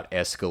concerned about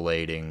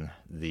escalating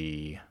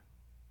the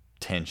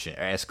tension,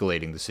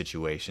 escalating the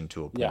situation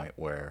to a point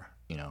where,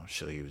 you know,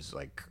 he was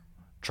like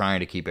trying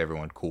to keep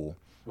everyone cool.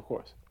 Of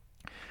course.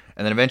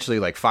 And then eventually,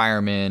 like,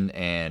 firemen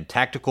and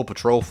Tactical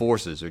Patrol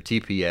Forces, or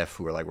TPF,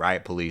 who are like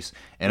riot police,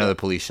 and other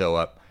police show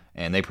up,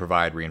 and they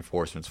provide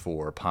reinforcements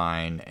for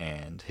Pine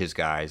and his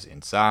guys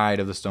inside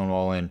of the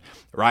Stonewall Inn.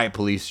 Riot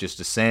police just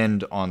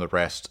descend on the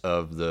rest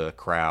of the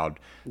crowd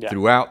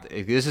throughout.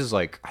 This is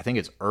like, I think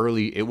it's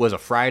early. It was a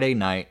Friday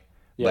night,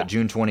 but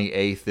June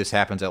 28th, this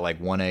happens at like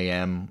 1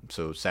 a.m.,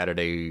 so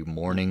Saturday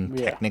morning,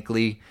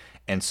 technically.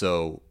 And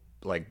so,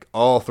 like,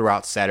 all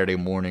throughout Saturday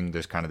morning,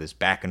 there's kind of this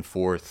back and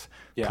forth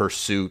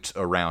pursuit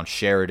around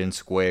Sheridan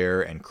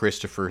Square and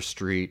Christopher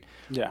Street.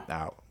 Yeah.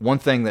 Now, one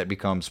thing that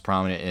becomes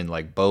prominent in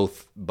like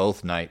both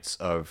nights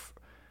of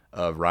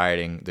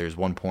rioting, there's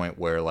one point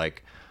where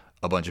like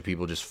a bunch of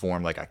people just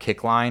formed like a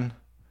kick line,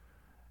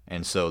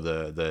 and so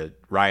the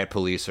riot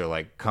police are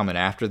like coming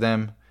after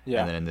them, and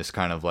then in this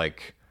kind of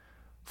like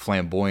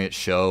flamboyant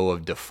show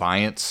of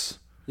defiance,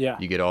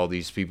 you get all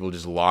these people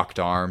just locked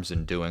arms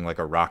and doing like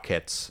a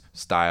Rockettes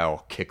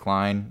style kick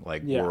line,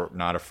 like we're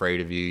not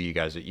afraid of you. You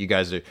guys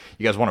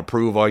want to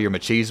prove all your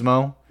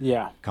machismo?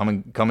 Yeah, come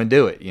and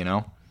do it.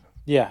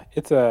 Yeah,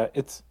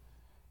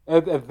 I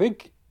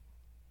think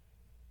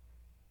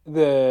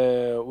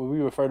when we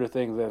refer to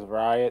things as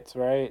riots,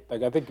 right?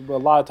 Like I think a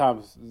lot of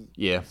times,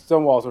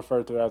 Stonewall's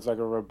referred to as like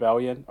a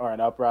rebellion or an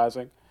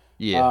uprising.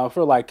 Yeah,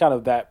 for like kind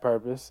of that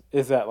purpose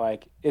is that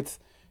like it's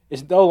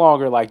no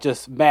longer like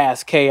just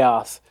mass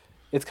chaos.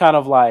 It's kind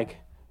of like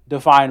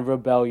defiant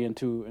rebellion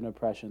to an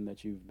oppression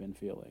that you've been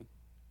feeling.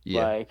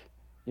 Yeah, like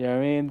you know what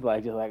I mean?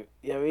 Like just like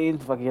you know what I mean?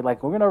 Fucking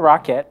like we're gonna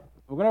rocket,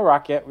 we're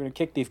gonna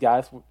kick these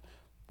guys.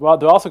 Well,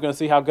 they're also gonna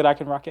see how good I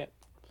can rocket.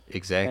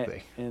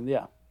 Exactly. And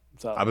yeah.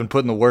 So I've been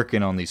putting the work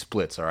in on these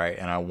splits, all right,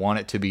 and I want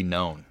it to be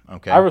known.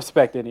 Okay. I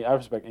respect any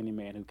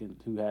man who can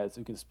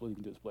do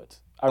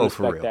splits. I respect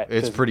for real. that.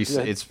 It's pretty.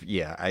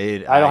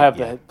 I don't have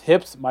the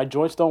hips. My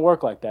joints don't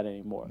work like that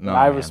anymore. No,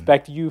 I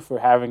respect you for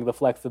having the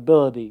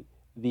flexibility.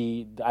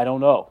 I don't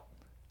know.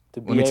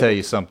 Let me tell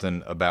you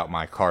something about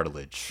my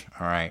cartilage.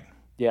 All right.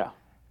 Yeah.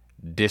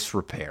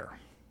 Disrepair.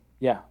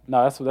 Yeah.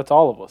 No, that's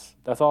all of us.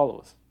 That's all of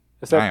us.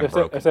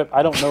 Except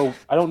I don't know.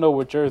 I don't know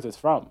what yours is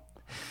from.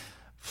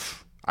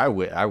 I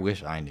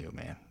wish I knew,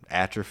 man.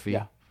 Atrophy,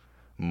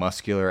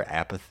 muscular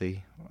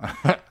apathy.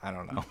 I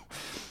don't know.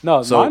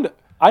 No, so,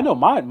 I know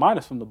mine. Mine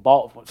is from the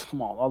ball.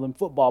 Come on, all them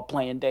football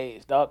playing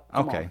days, dog.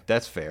 Okay,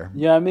 that's fair.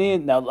 You know what I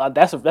mean? Now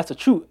that's a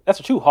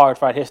true hard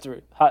fight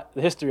history.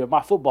 The history of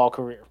my football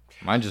career.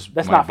 Mine just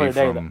that's might not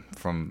be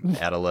from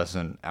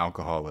adolescent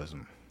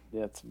alcoholism.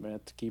 Yeah, it's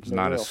meant to keep it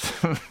not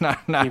real.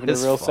 Not keeping it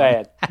real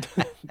sad.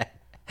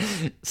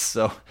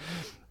 So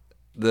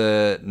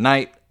the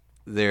night.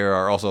 There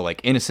are also like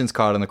innocents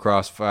caught in the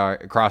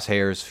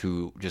crosshairs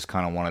who just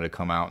kind of wanted to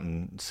come out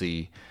and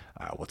see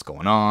what's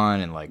going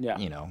on, and like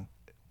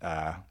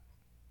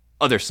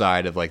other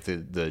side of like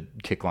the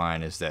kick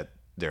line is that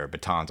there are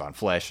batons on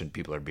flesh and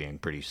people are being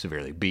pretty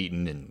severely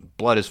beaten and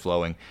blood is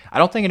flowing. I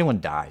don't think anyone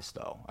dies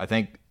though. I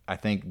think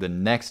the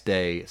next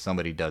day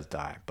somebody does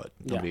die, but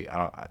nobody.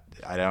 I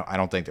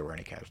don't think there were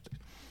any casualties.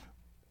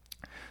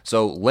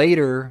 So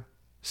later.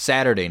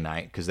 Saturday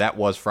night, because that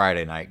was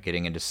Friday night,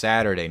 getting into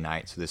Saturday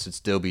night, so this would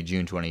still be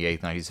June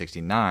 28th,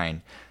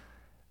 1969,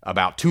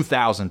 about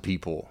 2,000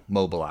 people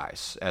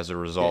mobilize as a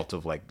result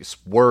of like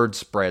word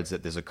spreads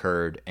that this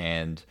occurred,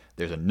 and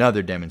there's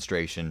another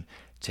demonstration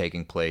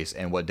taking place.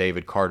 And what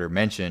David Carter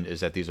mentioned is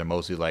that these are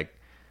mostly like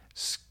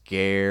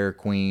scare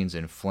queens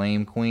and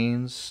flame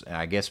queens, and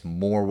I guess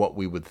more what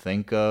we would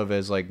think of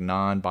as like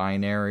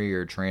non-binary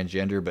or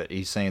transgender, but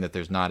he's saying that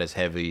there's not as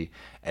heavy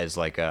as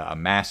like a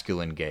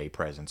masculine gay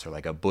presence or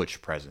like a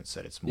butch presence,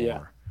 that it's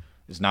more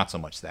it's not so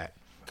much that.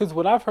 Because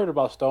when I've heard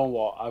about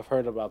Stonewall, I've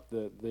heard about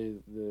the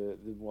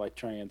like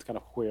trans kind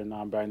of queer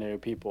non-binary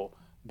people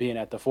being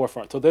at the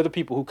forefront. So they're the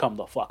people who come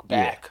the fuck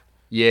back.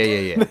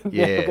 Yeah.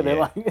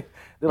 They're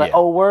like,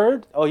 oh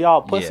word, oh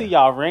y'all pussy,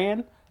 y'all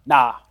ran.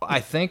 Nah.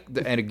 I think,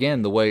 and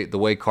again, the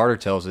way Carter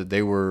tells it,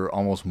 they were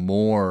almost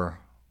more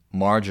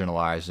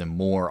marginalized and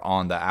more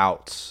on the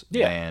outs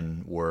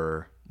than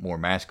were more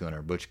masculine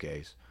or butch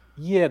gays.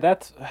 Yeah,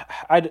 that's.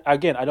 I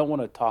don't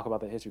want to talk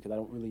about that history because I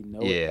don't really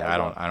know. Yeah,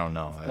 I don't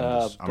know.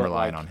 I'm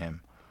relying on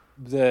him.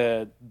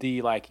 The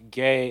like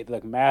gay,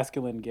 like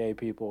masculine gay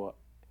people,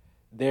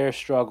 their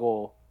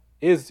struggle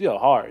is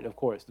hard, of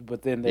course,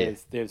 but then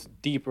there's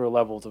deeper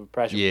levels of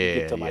oppression when you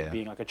get to like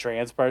being like a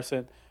trans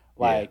person.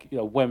 Like,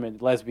 women,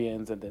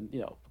 lesbians, and then,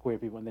 queer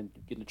people, and then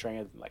you get into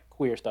trans and, like,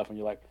 queer stuff, and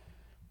you're like,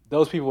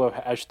 those people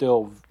are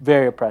still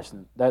very oppressed.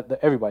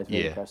 Everybody's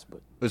very oppressed.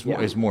 But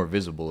it's more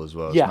visible as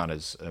well. It's not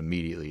as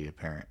immediately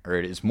apparent. Or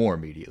it is more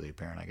immediately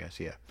apparent, I guess.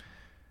 Yeah.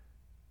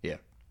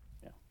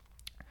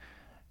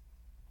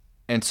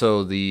 And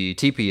so the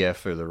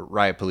TPF, or the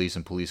riot police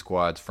and police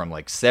squads from,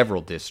 like,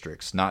 several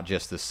districts, not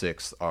just the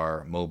 6th,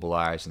 are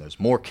mobilized, and there's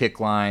more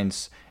kick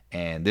lines.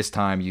 And this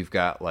time you've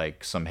got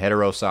like some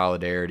hetero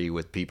solidarity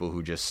with people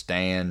who just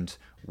stand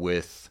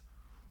with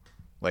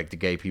like the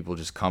gay people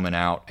just coming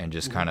out and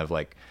just kind of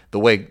like the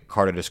way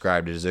Carter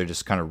described it is they're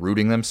just kind of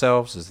rooting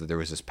themselves, is that there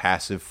was this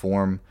passive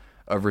form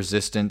of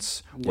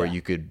resistance where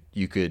you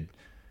could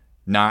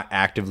not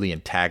actively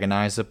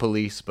antagonize the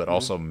police, but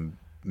also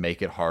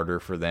make it harder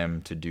for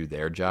them to do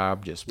their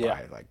job just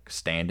by like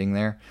standing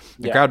there.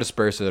 The crowd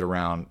dispersed at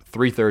around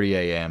 3:30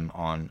 a.m.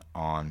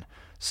 on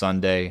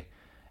Sunday.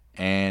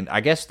 And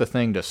I guess the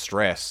thing to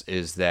stress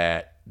is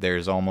that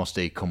there's almost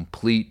a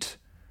complete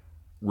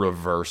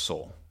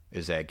reversal,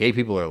 is that gay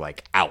people are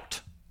like out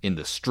in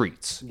the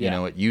streets.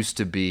 It used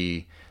to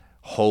be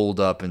holed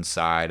up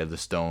inside of the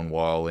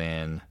Stonewall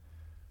Inn.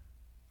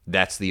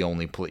 That's the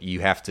only place. You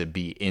have to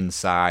be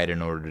inside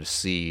in order to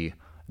see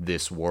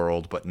this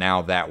world. But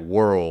now that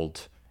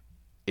world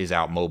is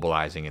out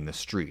mobilizing in the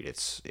street.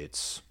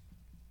 It's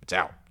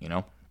out,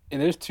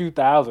 And there's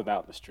 2,000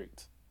 out in the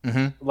streets.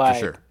 For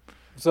sure.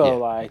 So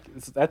like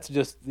that's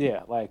just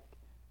like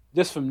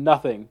just from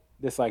nothing,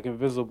 this like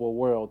invisible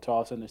world to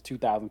all of a sudden there's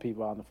 2,000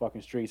 people on the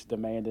fucking streets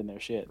demanding their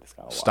shit. It's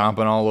kind of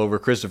stomping all over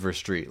Christopher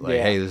Street. Like,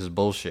 hey, this is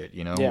bullshit,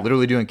 you know? Yeah.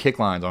 Literally doing kick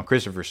lines on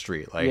Christopher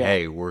Street. Like,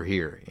 hey, we're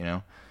here, you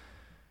know?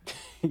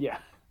 Yeah.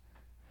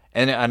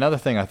 And another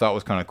thing I thought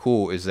was kind of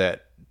cool is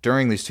that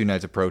during these 2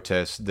 nights of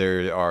protests,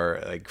 there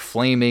are like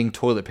flaming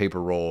toilet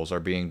paper rolls are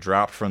being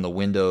dropped from the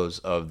windows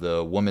of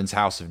the Women's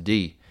House of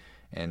D.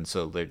 And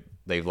so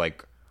they've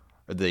like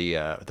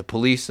the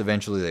police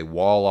eventually they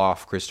wall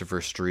off Christopher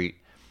Street.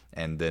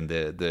 And then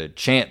the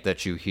chant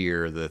that you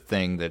hear, the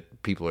thing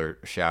that people are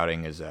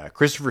shouting is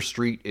Christopher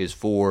Street is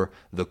for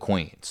the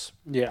Queens.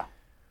 Yeah.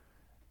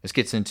 This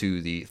gets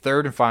into the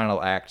third and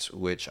final act,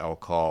 which I'll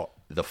call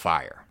the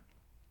fire.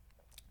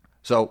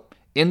 So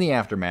in the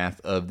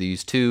aftermath of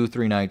these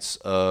 2-3 nights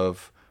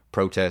of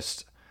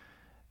protest,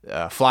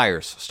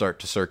 flyers start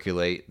to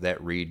circulate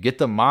that read, "Get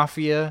the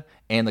mafia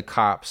and the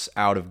cops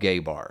out of gay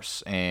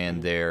bars."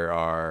 And there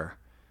are...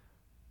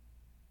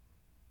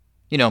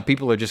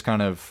 people are just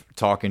kind of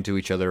talking to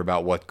each other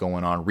about what's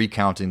going on,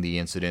 recounting the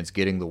incidents,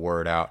 getting the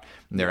word out.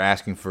 And they're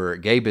asking for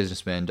gay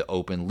businessmen to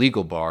open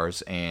legal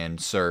bars and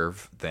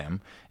serve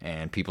them.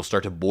 And people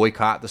start to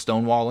boycott the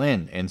Stonewall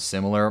Inn and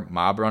similar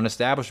mob-run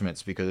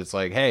establishments because it's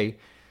like, hey,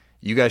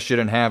 you guys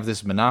shouldn't have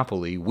this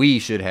monopoly. We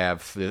should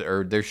have,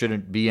 or there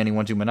shouldn't be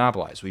anyone to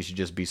monopolize. We should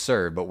just be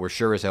served. But we're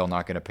sure as hell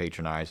not going to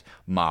patronize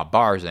mob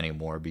bars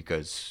anymore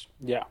because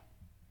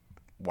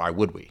why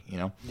would we,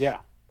 Yeah.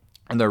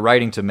 And they're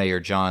writing to Mayor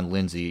John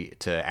Lindsay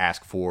to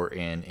ask for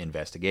an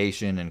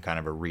investigation and kind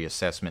of a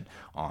reassessment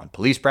on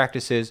police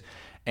practices.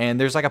 And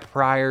there's like a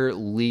prior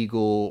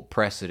legal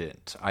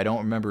precedent. I don't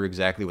remember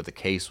exactly what the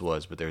case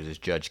was, but there's this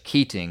Judge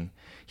Keating.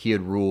 He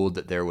had ruled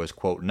that there was,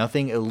 quote,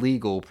 nothing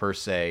illegal per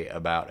se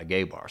about a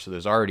gay bar. So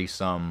there's already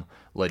some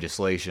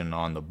legislation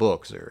on the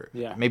books, or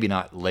maybe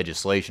not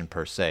legislation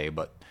per se,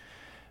 but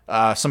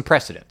some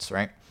precedents,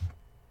 right?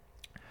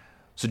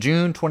 So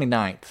June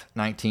 29th,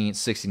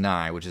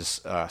 1969, which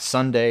is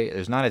Sunday,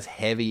 there's not as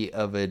heavy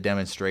of a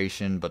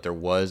demonstration, but there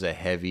was a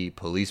heavy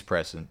police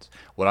presence.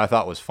 What I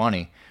thought was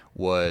funny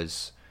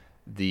was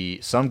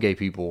some gay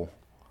people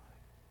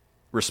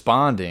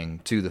responding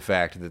to the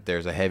fact that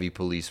there's a heavy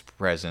police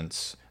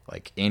presence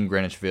like in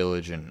Greenwich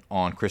Village and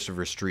on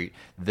Christopher Street.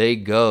 They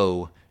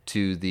go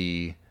to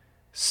the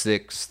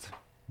 6th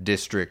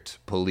District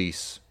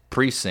Police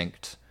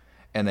Precinct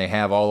and they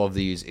have all of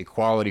these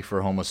equality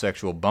for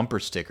homosexual bumper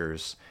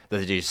stickers that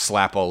they just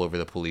slap all over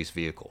the police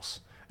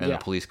vehicles. And the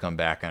police come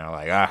back and are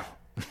like,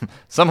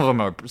 some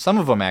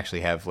of them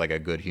actually have like a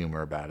good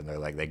humor about it. They're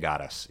like, they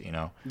got us,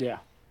 Yeah.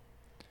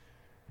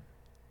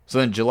 So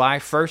then July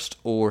 1st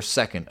or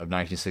 2nd of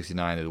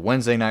 1969, there's a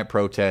Wednesday night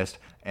protest.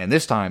 And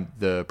this time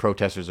the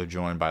protesters are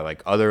joined by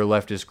like other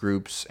leftist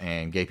groups,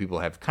 and gay people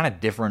have kind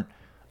of different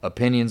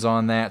opinions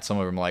on that. Some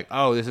of them are like,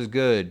 oh, this is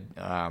good.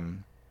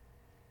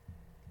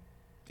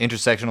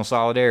 Intersectional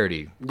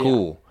solidarity,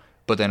 cool.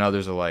 But then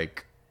others are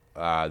like,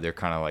 they're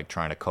kind of like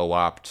trying to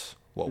co-opt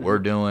what we're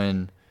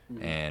doing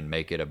and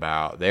make it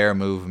about their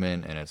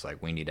movement, and it's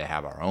like we need to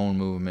have our own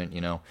movement,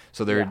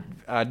 So there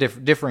are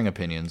differing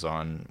opinions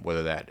on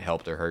whether that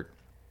helped or hurt.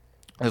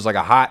 There's like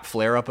a hot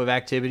flare-up of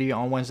activity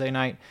on Wednesday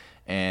night,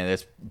 and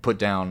it's put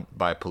down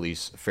by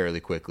police fairly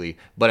quickly.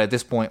 But at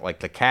this point, like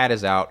the cat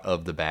is out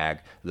of the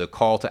bag. The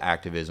call to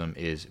activism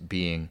is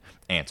being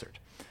answered.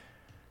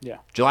 Yeah.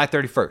 July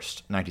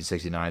 31st,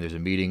 1969, there's a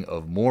meeting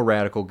of more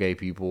radical gay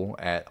people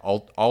at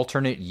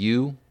Alternate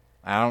U.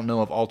 I don't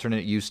know if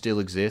Alternate U still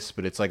exists,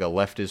 but it's like a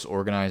leftist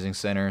organizing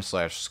center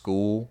 /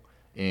 school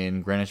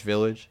in Greenwich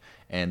Village.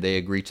 And they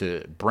agree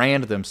to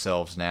brand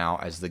themselves now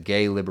as the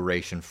Gay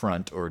Liberation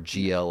Front, or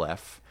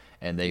GLF.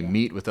 And they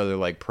meet with other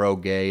like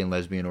pro-gay and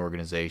lesbian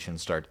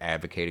organizations, start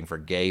advocating for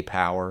gay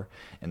power.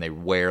 And they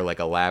wear like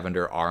a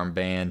lavender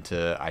armband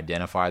to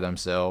identify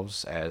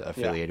themselves as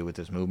affiliated with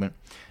this movement.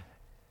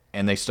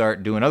 And they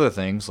start doing other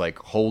things like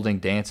holding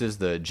dances.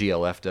 The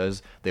GLF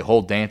does. They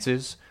hold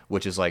dances,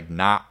 which is like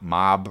not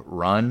mob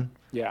run.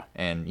 Yeah.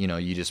 And,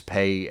 you just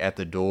pay at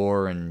the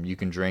door and you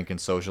can drink and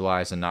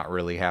socialize and not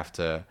really have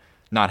to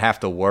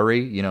worry.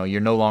 You're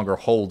no longer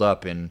holed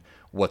up in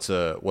what's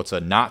a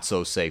not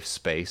so safe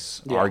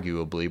space,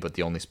 arguably, but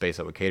the only space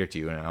that would cater to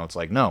you. And now it's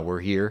like, no,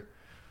 we're here.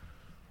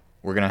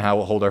 We're going to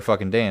hold our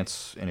fucking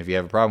dance, and if you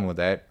have a problem with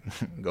that,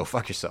 go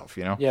fuck yourself,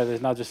 Yeah, there's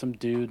not just some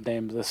dude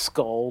named The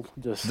Skull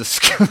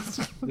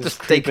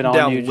just taking on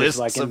down you, lists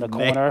just like in the of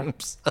corner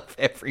names of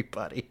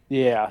everybody.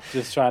 Yeah,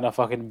 just trying to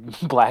fucking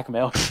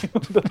blackmail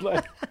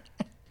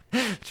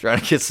you. Trying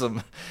to get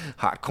some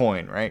hot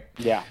coin, right?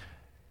 Yeah.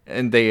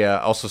 And they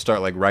also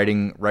start like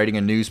writing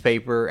a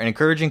newspaper and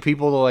encouraging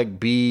people to like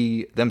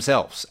be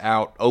themselves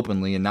out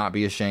openly and not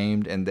be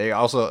ashamed. And they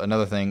also,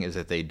 another thing is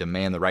that they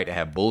demand the right to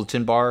have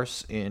bulletin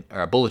boards in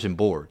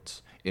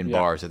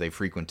bars that they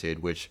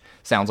frequented, which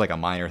sounds like a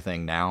minor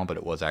thing now, but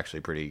it was actually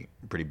pretty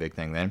big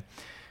thing then.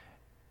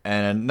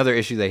 And another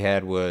issue they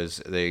had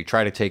was they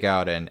tried to take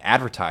out an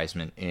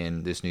advertisement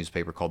in this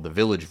newspaper called the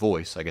Village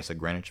Voice, I guess the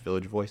Greenwich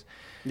Village Voice.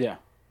 Yeah.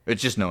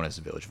 It's just known as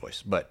the Village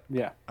Voice. But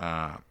Yeah.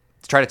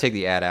 to try to take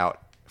the ad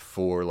out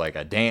for like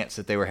a dance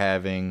that they were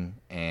having,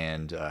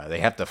 and they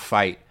have to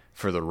fight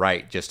for the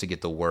right just to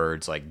get the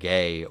words like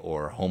gay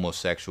or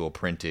homosexual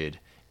printed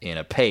in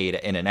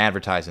an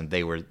advertisement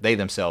they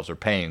themselves are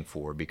paying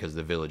for, because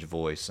the Village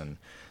Voice and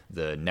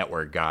the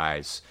network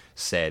guys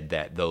said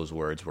that those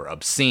words were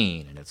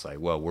obscene. And it's like,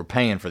 well, we're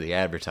paying for the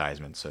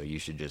advertisement, so you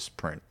should just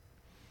print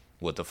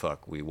what the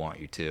fuck we want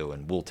you to,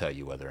 and we'll tell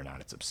you whether or not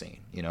it's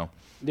obscene, you know?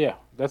 Yeah,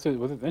 that's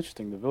what's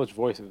interesting. The Village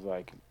Voice is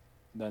like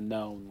the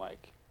known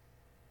like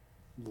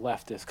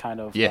leftist kind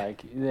of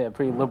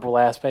pretty liberal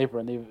ass paper,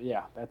 and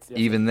that's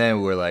even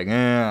then we're like,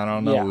 I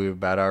don't know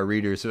about our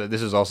readers. So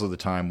this is also the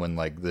time when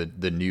like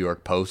the New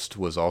York Post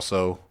was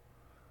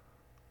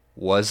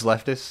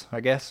leftist, I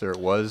guess, or it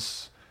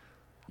was.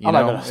 I'm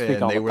not gonna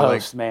speak on the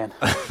Post, man.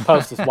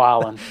 Post is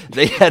wildin'.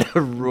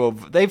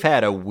 They've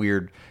had a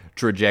weird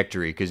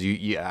trajectory, because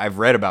I've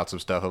read about some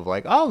stuff of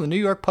like, oh, the New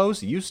York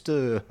Post used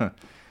to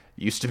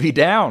be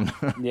down.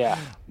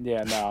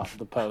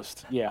 The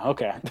Post. Yeah,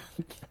 okay.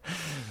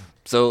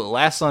 So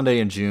last Sunday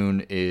in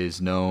June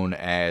is known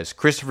as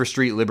Christopher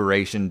Street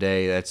Liberation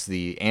Day. That's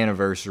the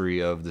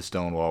anniversary of the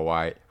Stonewall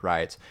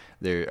riots.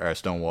 There are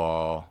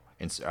Stonewall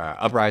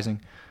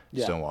uprising.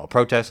 Stonewall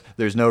protests.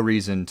 There's no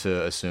reason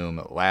to assume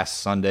that last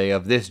Sunday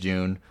of this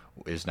June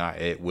is not.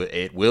 It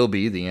will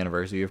be the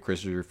anniversary of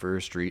Christopher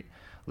Street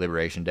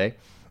Liberation Day.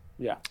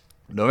 Yeah.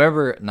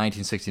 November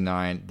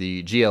 1969,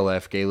 the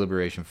GLF, Gay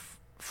Liberation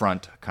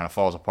Front, kind of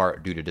falls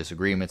apart due to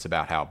disagreements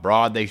about how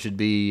broad they should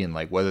be and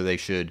like whether they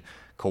should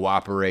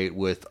cooperate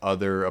with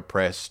other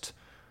oppressed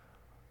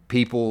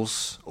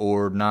peoples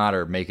or not,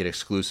 or make it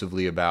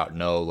exclusively about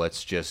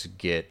let's just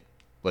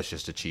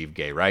achieve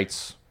gay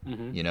rights.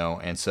 You know,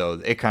 and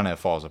so it kind of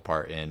falls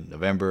apart in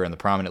November, and the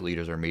prominent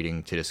leaders are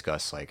meeting to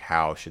discuss like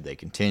how should they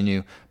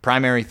continue.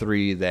 Primary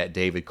three that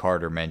David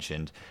Carter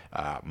mentioned,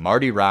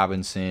 Marty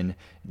Robinson,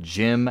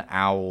 Jim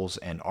Owls,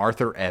 and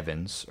Arthur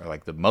Evans are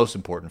like the most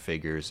important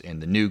figures in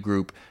the new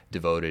group,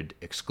 devoted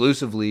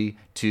exclusively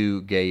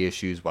to gay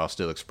issues while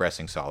still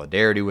expressing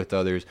solidarity with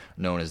others,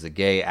 known as the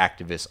Gay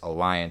Activist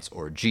Alliance,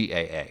 or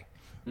GAA.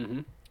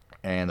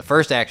 And the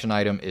first action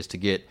item is to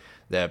get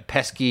the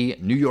pesky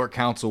New York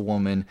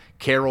Councilwoman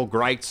Carol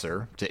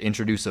Greitzer to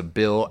introduce a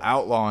bill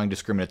outlawing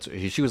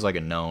discriminatory. She was like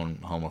a known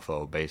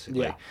homophobe,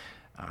 basically.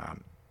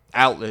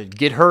 Yeah.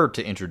 Get her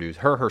to introduce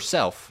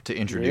herself to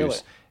introduce.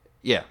 Really?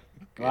 Yeah.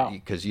 Wow.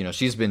 Because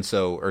she's been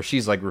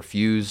she's like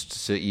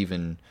refused to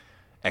even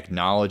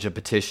acknowledge a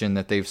petition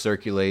that they've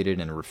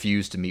circulated, and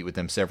refused to meet with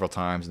them several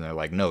times. And they're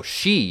like, no,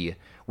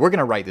 we're going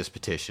to write this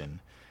petition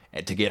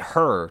and to get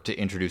her to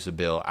introduce a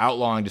bill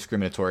outlawing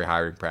discriminatory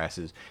hiring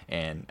practices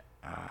and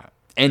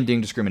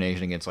ending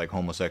discrimination against like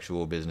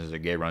homosexual businesses or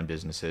gay-run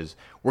businesses.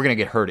 We're gonna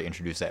get her to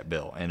introduce that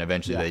bill, and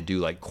eventually they do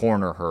like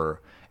corner her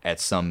at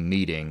some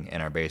meeting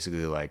and are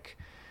basically like,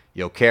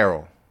 "Yo,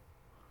 Carol,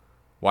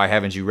 why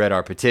haven't you read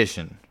our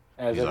petition?"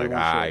 As She's like,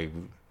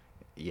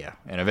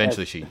 and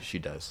eventually she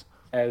does.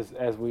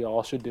 As we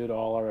all should do to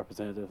all our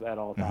representatives at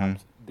all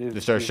times.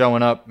 Just start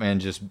showing up and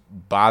just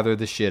bother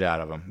the shit out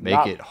of them.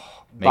 Make it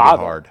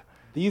hard.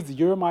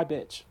 You're my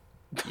bitch.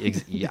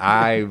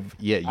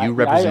 You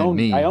represent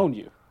me. I own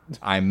you.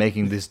 I'm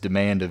making this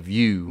demand of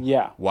you.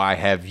 Yeah. Why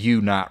have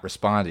you not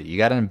responded? You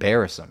got to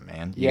embarrass them,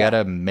 man. You got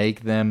to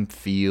make them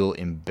feel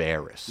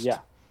embarrassed. Yeah.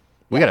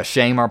 We got to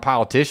shame our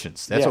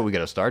politicians. That's what we got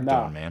to start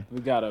doing, man. We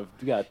got to.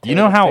 You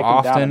know how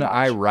often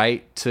I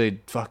write to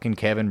fucking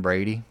Kevin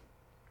Brady?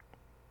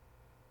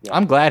 Yeah.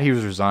 I'm glad he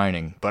was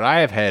resigning, but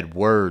I have had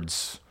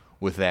words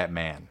with that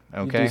man.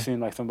 Okay. You do seem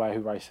like somebody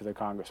who writes to the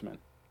congressman.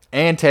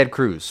 And Ted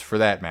Cruz, for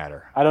that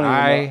matter. I don't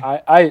even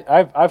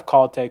know. I've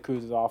called Ted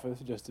Cruz's office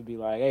just to be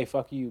like, hey,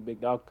 fuck you, big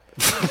dog.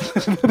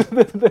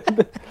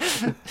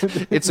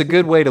 It's a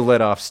good way to let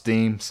off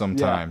steam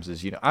sometimes.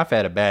 Is I've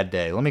had a bad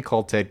day. Let me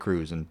call Ted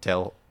Cruz and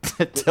tell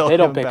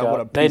him about what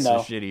a piece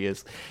of shit he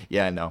is.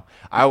 Yeah, I know.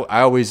 I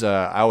always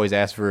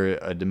ask for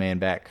a demand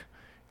back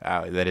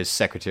that his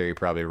secretary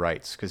probably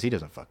writes, because he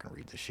doesn't fucking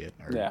read the shit,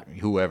 or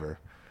whoever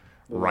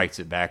writes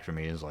it back to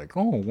me is like,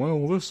 oh,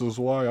 well, this is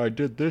why I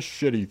did this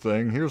shitty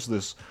thing. Here's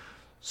this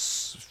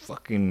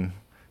fucking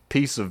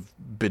piece of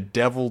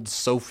bedeviled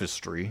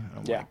sophistry.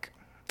 I'm like,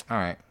 all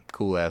right,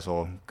 cool,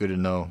 asshole. Good to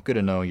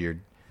know you're.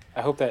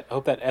 I hope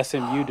that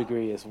SMU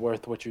degree is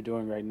worth what you're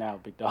doing right now,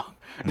 big dog.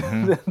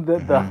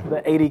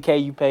 the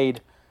 $80K you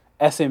paid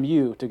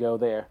SMU to go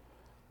there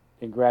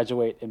and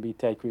graduate and be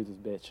Ted Cruz's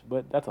bitch,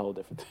 but that's a whole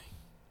different thing.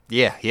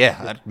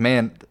 Yeah,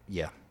 man,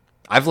 yeah.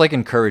 I've like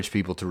encouraged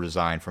people to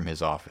resign from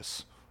his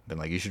office. Been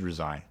like, you should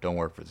resign. Don't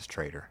work for this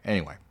traitor.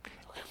 Anyway.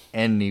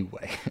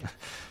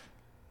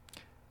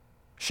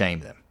 Shame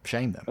them.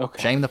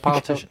 Okay. Shame the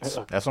politicians.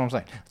 Okay. That's what I'm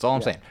saying. That's all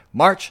I'm saying.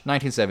 March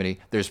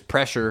 1970, there's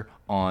pressure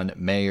on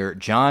Mayor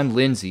John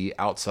Lindsay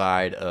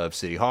outside of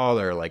City Hall.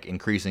 There are like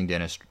increasing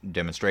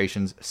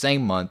demonstrations.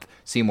 Same month,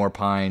 Seymour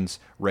Pines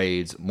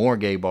raids more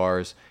gay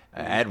bars.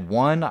 At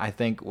one, I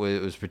think it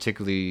was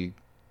particularly,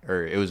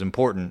 or it was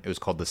important. It was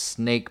called the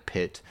Snake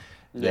Pit.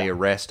 They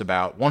arrest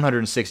about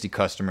 160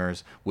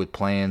 customers with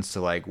plans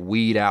to like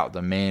weed out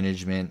the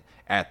management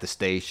at the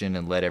station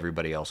and let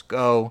everybody else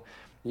go.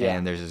 Yeah.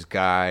 And there's this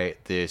guy,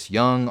 this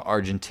young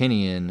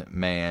Argentinian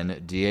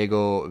man,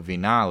 Diego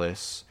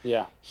Vinales.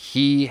 Yeah.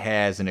 He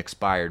has an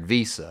expired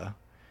visa.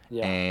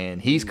 Yeah.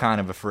 And he's kind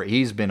of afraid.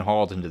 He's been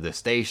hauled into the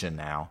station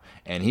now,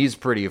 and he's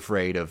pretty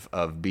afraid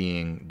of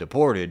being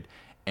deported.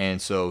 And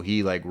so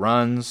he like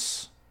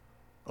runs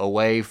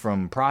away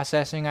from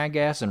processing, I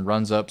guess, and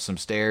runs up some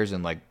stairs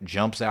and like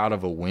jumps out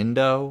of a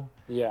window.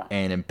 Yeah.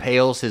 And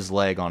impales his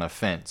leg on a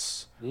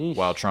fence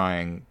while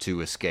trying to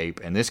escape.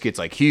 And this gets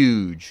like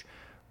huge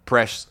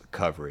press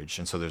coverage,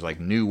 and so there's like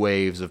new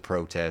waves of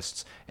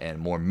protests and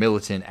more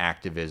militant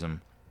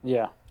activism.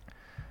 Yeah.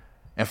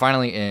 And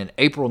finally, in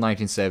April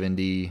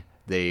 1970,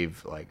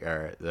 they've like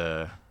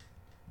the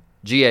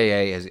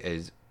GAA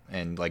is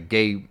and like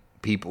gay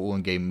people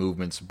and gay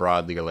movements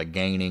broadly are like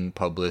gaining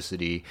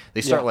publicity.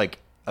 They start like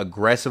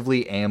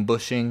aggressively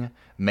ambushing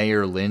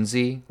Mayor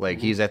Lindsay. Like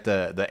he's at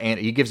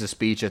he gives a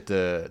speech at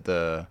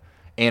the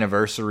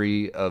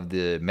anniversary of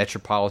the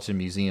Metropolitan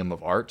Museum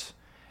of Art.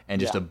 And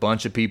just a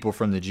bunch of people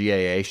from the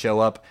GAA show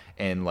up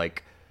and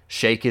like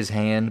shake his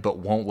hand but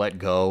won't let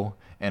go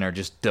and are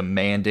just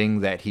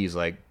demanding that he's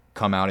like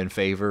come out in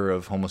favor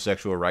of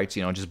homosexual rights,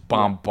 you know, just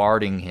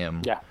bombarding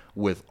him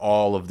with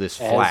all of this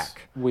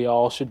flack. As we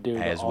all should do.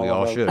 As we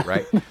all should,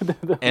 right?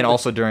 And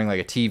also during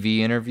like a TV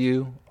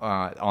interview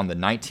on the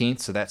 19th,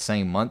 so that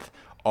same month,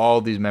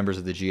 all these members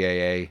of the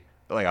GAA,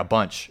 like a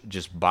bunch,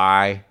 just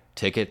buy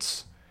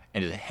tickets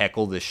and just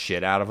heckle the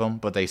shit out of them.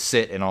 But they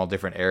sit in all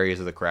different areas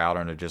of the crowd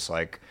and are just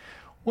like,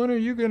 when are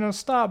you going to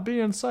stop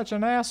being such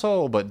an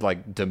asshole? But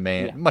like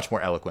demand, much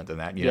more eloquent than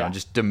that, you know,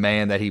 just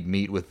demand that he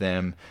meet with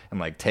them and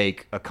like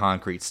take a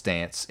concrete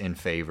stance in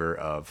favor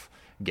of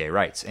gay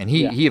rights. And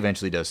he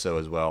eventually does so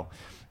as well.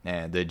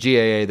 And the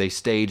GAA, they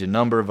stage a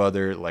number of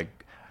other,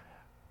 like,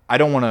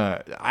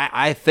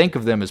 I think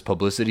of them as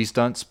publicity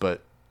stunts, but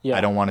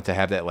I don't want it to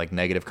have that like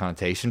negative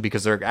connotation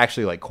because they're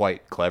actually like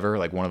quite clever.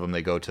 Like one of them,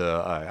 they go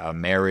to a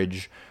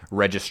marriage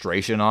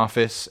registration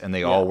office and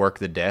they all work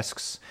the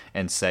desks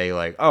and say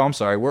like, oh, I'm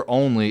sorry, we're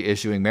only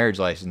issuing marriage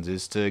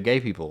licenses to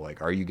gay people.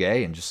 Like, are you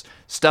gay? And just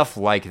stuff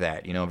like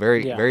that, you know,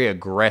 very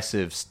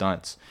aggressive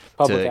stunts.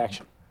 Public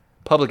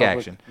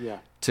action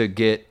to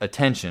get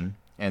attention.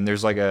 And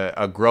there's like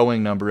a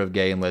growing number of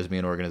gay and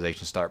lesbian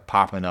organizations start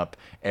popping up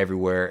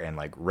everywhere and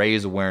like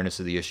raise awareness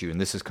of the issue. And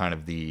this is kind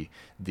of the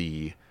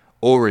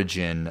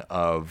origin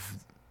of,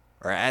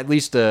 or at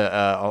least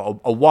a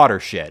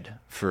watershed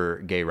for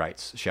gay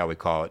rights, shall we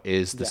call it,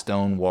 is the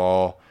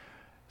Stonewall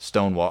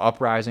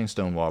uprising,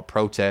 Stonewall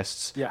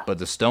protests. Yeah. But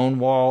the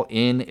Stonewall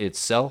in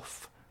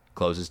itself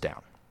closes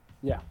down.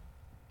 Yeah,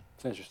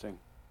 it's interesting.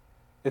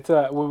 It's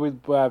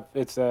interesting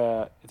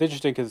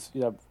because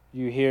I've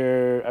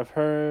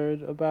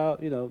heard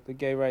about the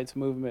gay rights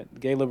movement,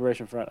 the Gay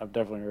Liberation Front. I've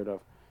definitely heard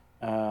of,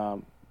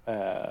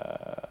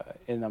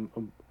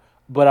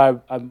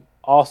 but I'm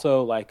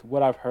also like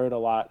what I've heard a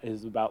lot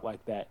is about like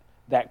that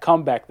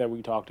comeback that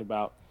we talked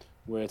about,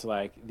 where it's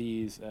like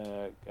these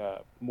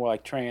more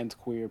like trans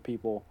queer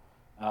people,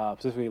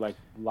 specifically like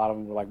a lot of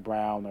them were like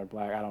brown or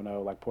black, I don't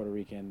know, like Puerto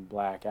Rican,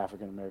 black,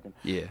 African American.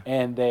 Yeah.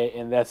 And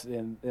that's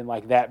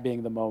like that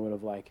being the moment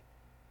of like,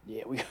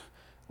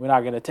 we're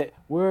not gonna take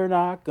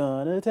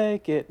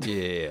it.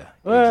 Yeah.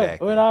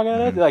 Exactly. We're not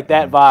gonna like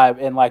that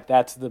vibe, and like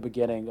that's the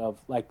beginning of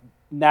like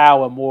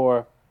now a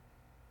more,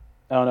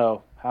 I don't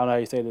know how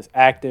you say this,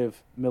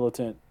 active,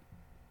 militant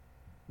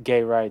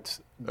gay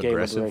rights, gay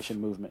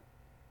liberation movement.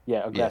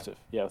 Yeah, aggressive.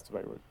 Yeah, that's the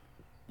right word.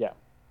 Yeah.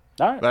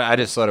 All right. But I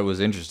just thought it was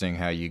interesting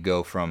how you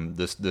go from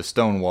the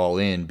Stonewall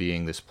Inn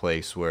being this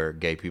place where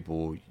gay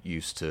people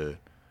used to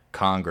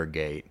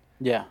congregate.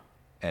 Yeah.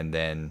 And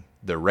then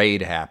the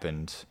raid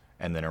happened,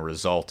 and then a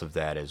result of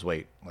that is,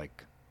 wait,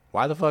 like,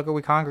 why the fuck are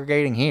we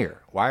congregating here?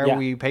 Why are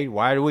we paid?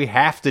 Why do we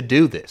have to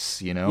do this?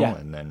 You know? Yeah.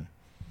 And then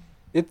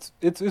it's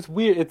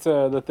weird. It's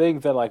the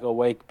things that like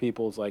awake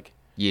people's like.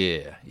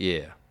 Yeah.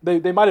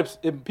 They might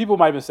have, people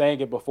might have been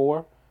saying it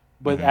before,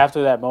 but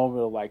after that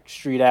moment of like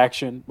street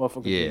action,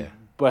 motherfuckers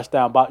bust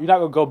down. You're not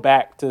gonna go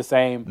back to the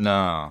same.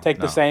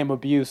 The same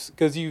abuse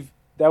because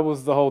that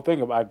was the whole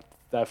thing about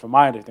that. From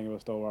my understanding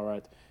of Stonewall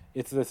Rights,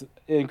 it's this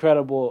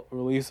incredible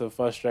release of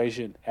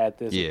frustration at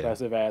this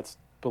oppressive ass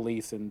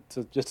police and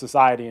just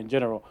society in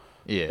general.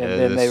 Yeah, and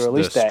then they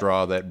released the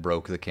straw that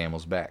broke the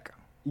camel's back.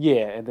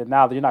 Yeah, and then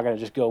now you're not gonna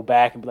just go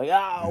back and be like,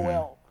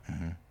 well, you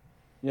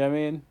know what I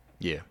mean?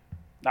 Yeah.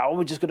 No,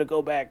 we're just gonna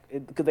go back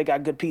because they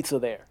got good pizza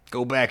there.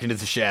 Go back into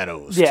the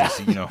shadows. Yeah,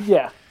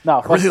 yeah. No,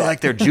 I really like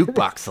their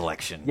jukebox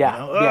selection.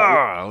 Yeah, what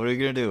are you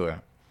gonna do?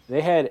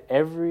 They had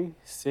every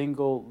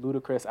single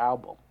Ludacris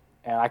album,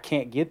 and I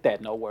can't get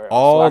that nowhere else.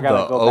 All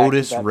the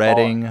Otis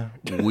Redding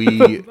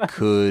we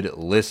could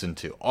listen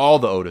to. All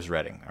the Otis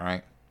Redding. All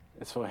right.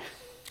 It's funny.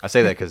 I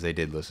say that because they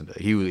did listen to it.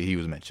 He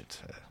was mentioned.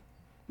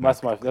 I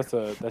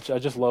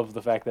just love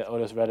the fact that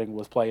Otis Redding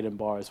was played in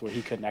bars where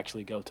he couldn't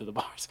actually go to the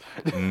bars.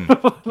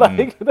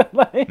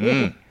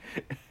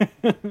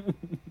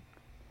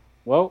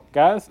 Well,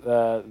 guys,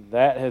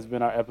 that has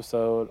been our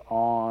episode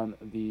on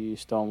the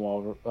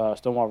Stonewall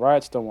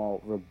Riot,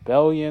 Stonewall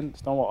Rebellion,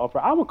 Stonewall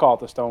Uprising. I would call it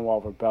the Stonewall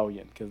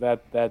Rebellion because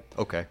that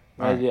Okay.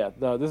 All right. yeah,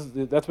 no,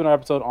 that's been our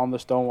episode on the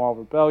Stonewall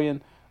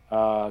Rebellion.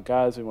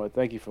 Guys, we want to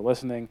thank you for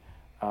listening.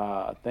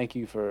 Thank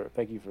you for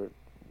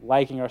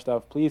liking our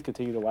stuff. Please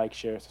continue to like,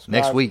 share, subscribe.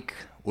 Next week,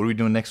 what are we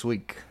doing next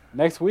week?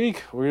 Next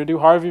week, we're gonna do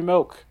Harvey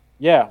Milk.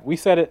 Yeah, we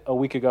said it a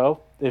week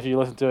ago. If you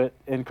listen to it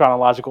in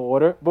chronological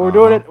order, but we're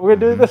doing it. We're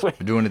gonna do it this week.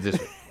 We're doing it this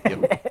week.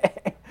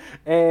 Yep.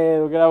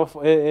 And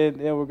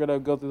we're gonna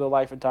go through the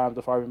life and times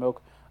of Harvey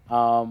Milk.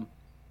 And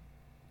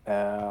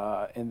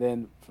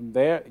then from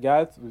there,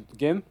 guys,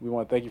 again, we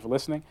want to thank you for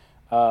listening.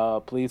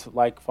 Please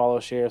like, follow,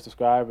 share,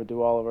 subscribe, and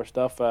do all of our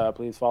stuff.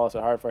 Please follow us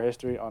at Hard for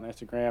History on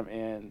Instagram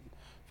and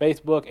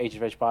Facebook,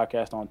 HFH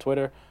Podcast on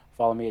Twitter.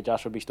 Follow me at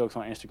Joshua B. Stokes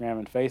on Instagram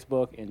and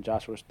Facebook, and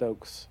Joshua B.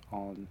 Stokes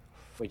on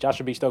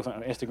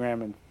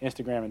Instagram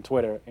and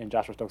Twitter, and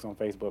Joshua Stokes on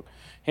Facebook.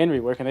 Henry,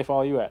 where can they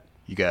follow you at?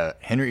 You got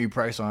Henry E.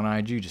 Price on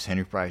IG, just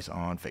Henry Price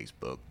on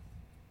Facebook.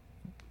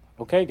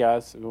 Okay,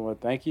 guys, we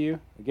want to thank you.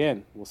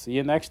 Again, we'll see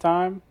you next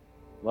time.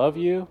 Love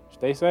you.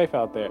 Stay safe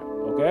out there.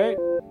 Okay?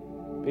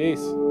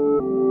 Peace.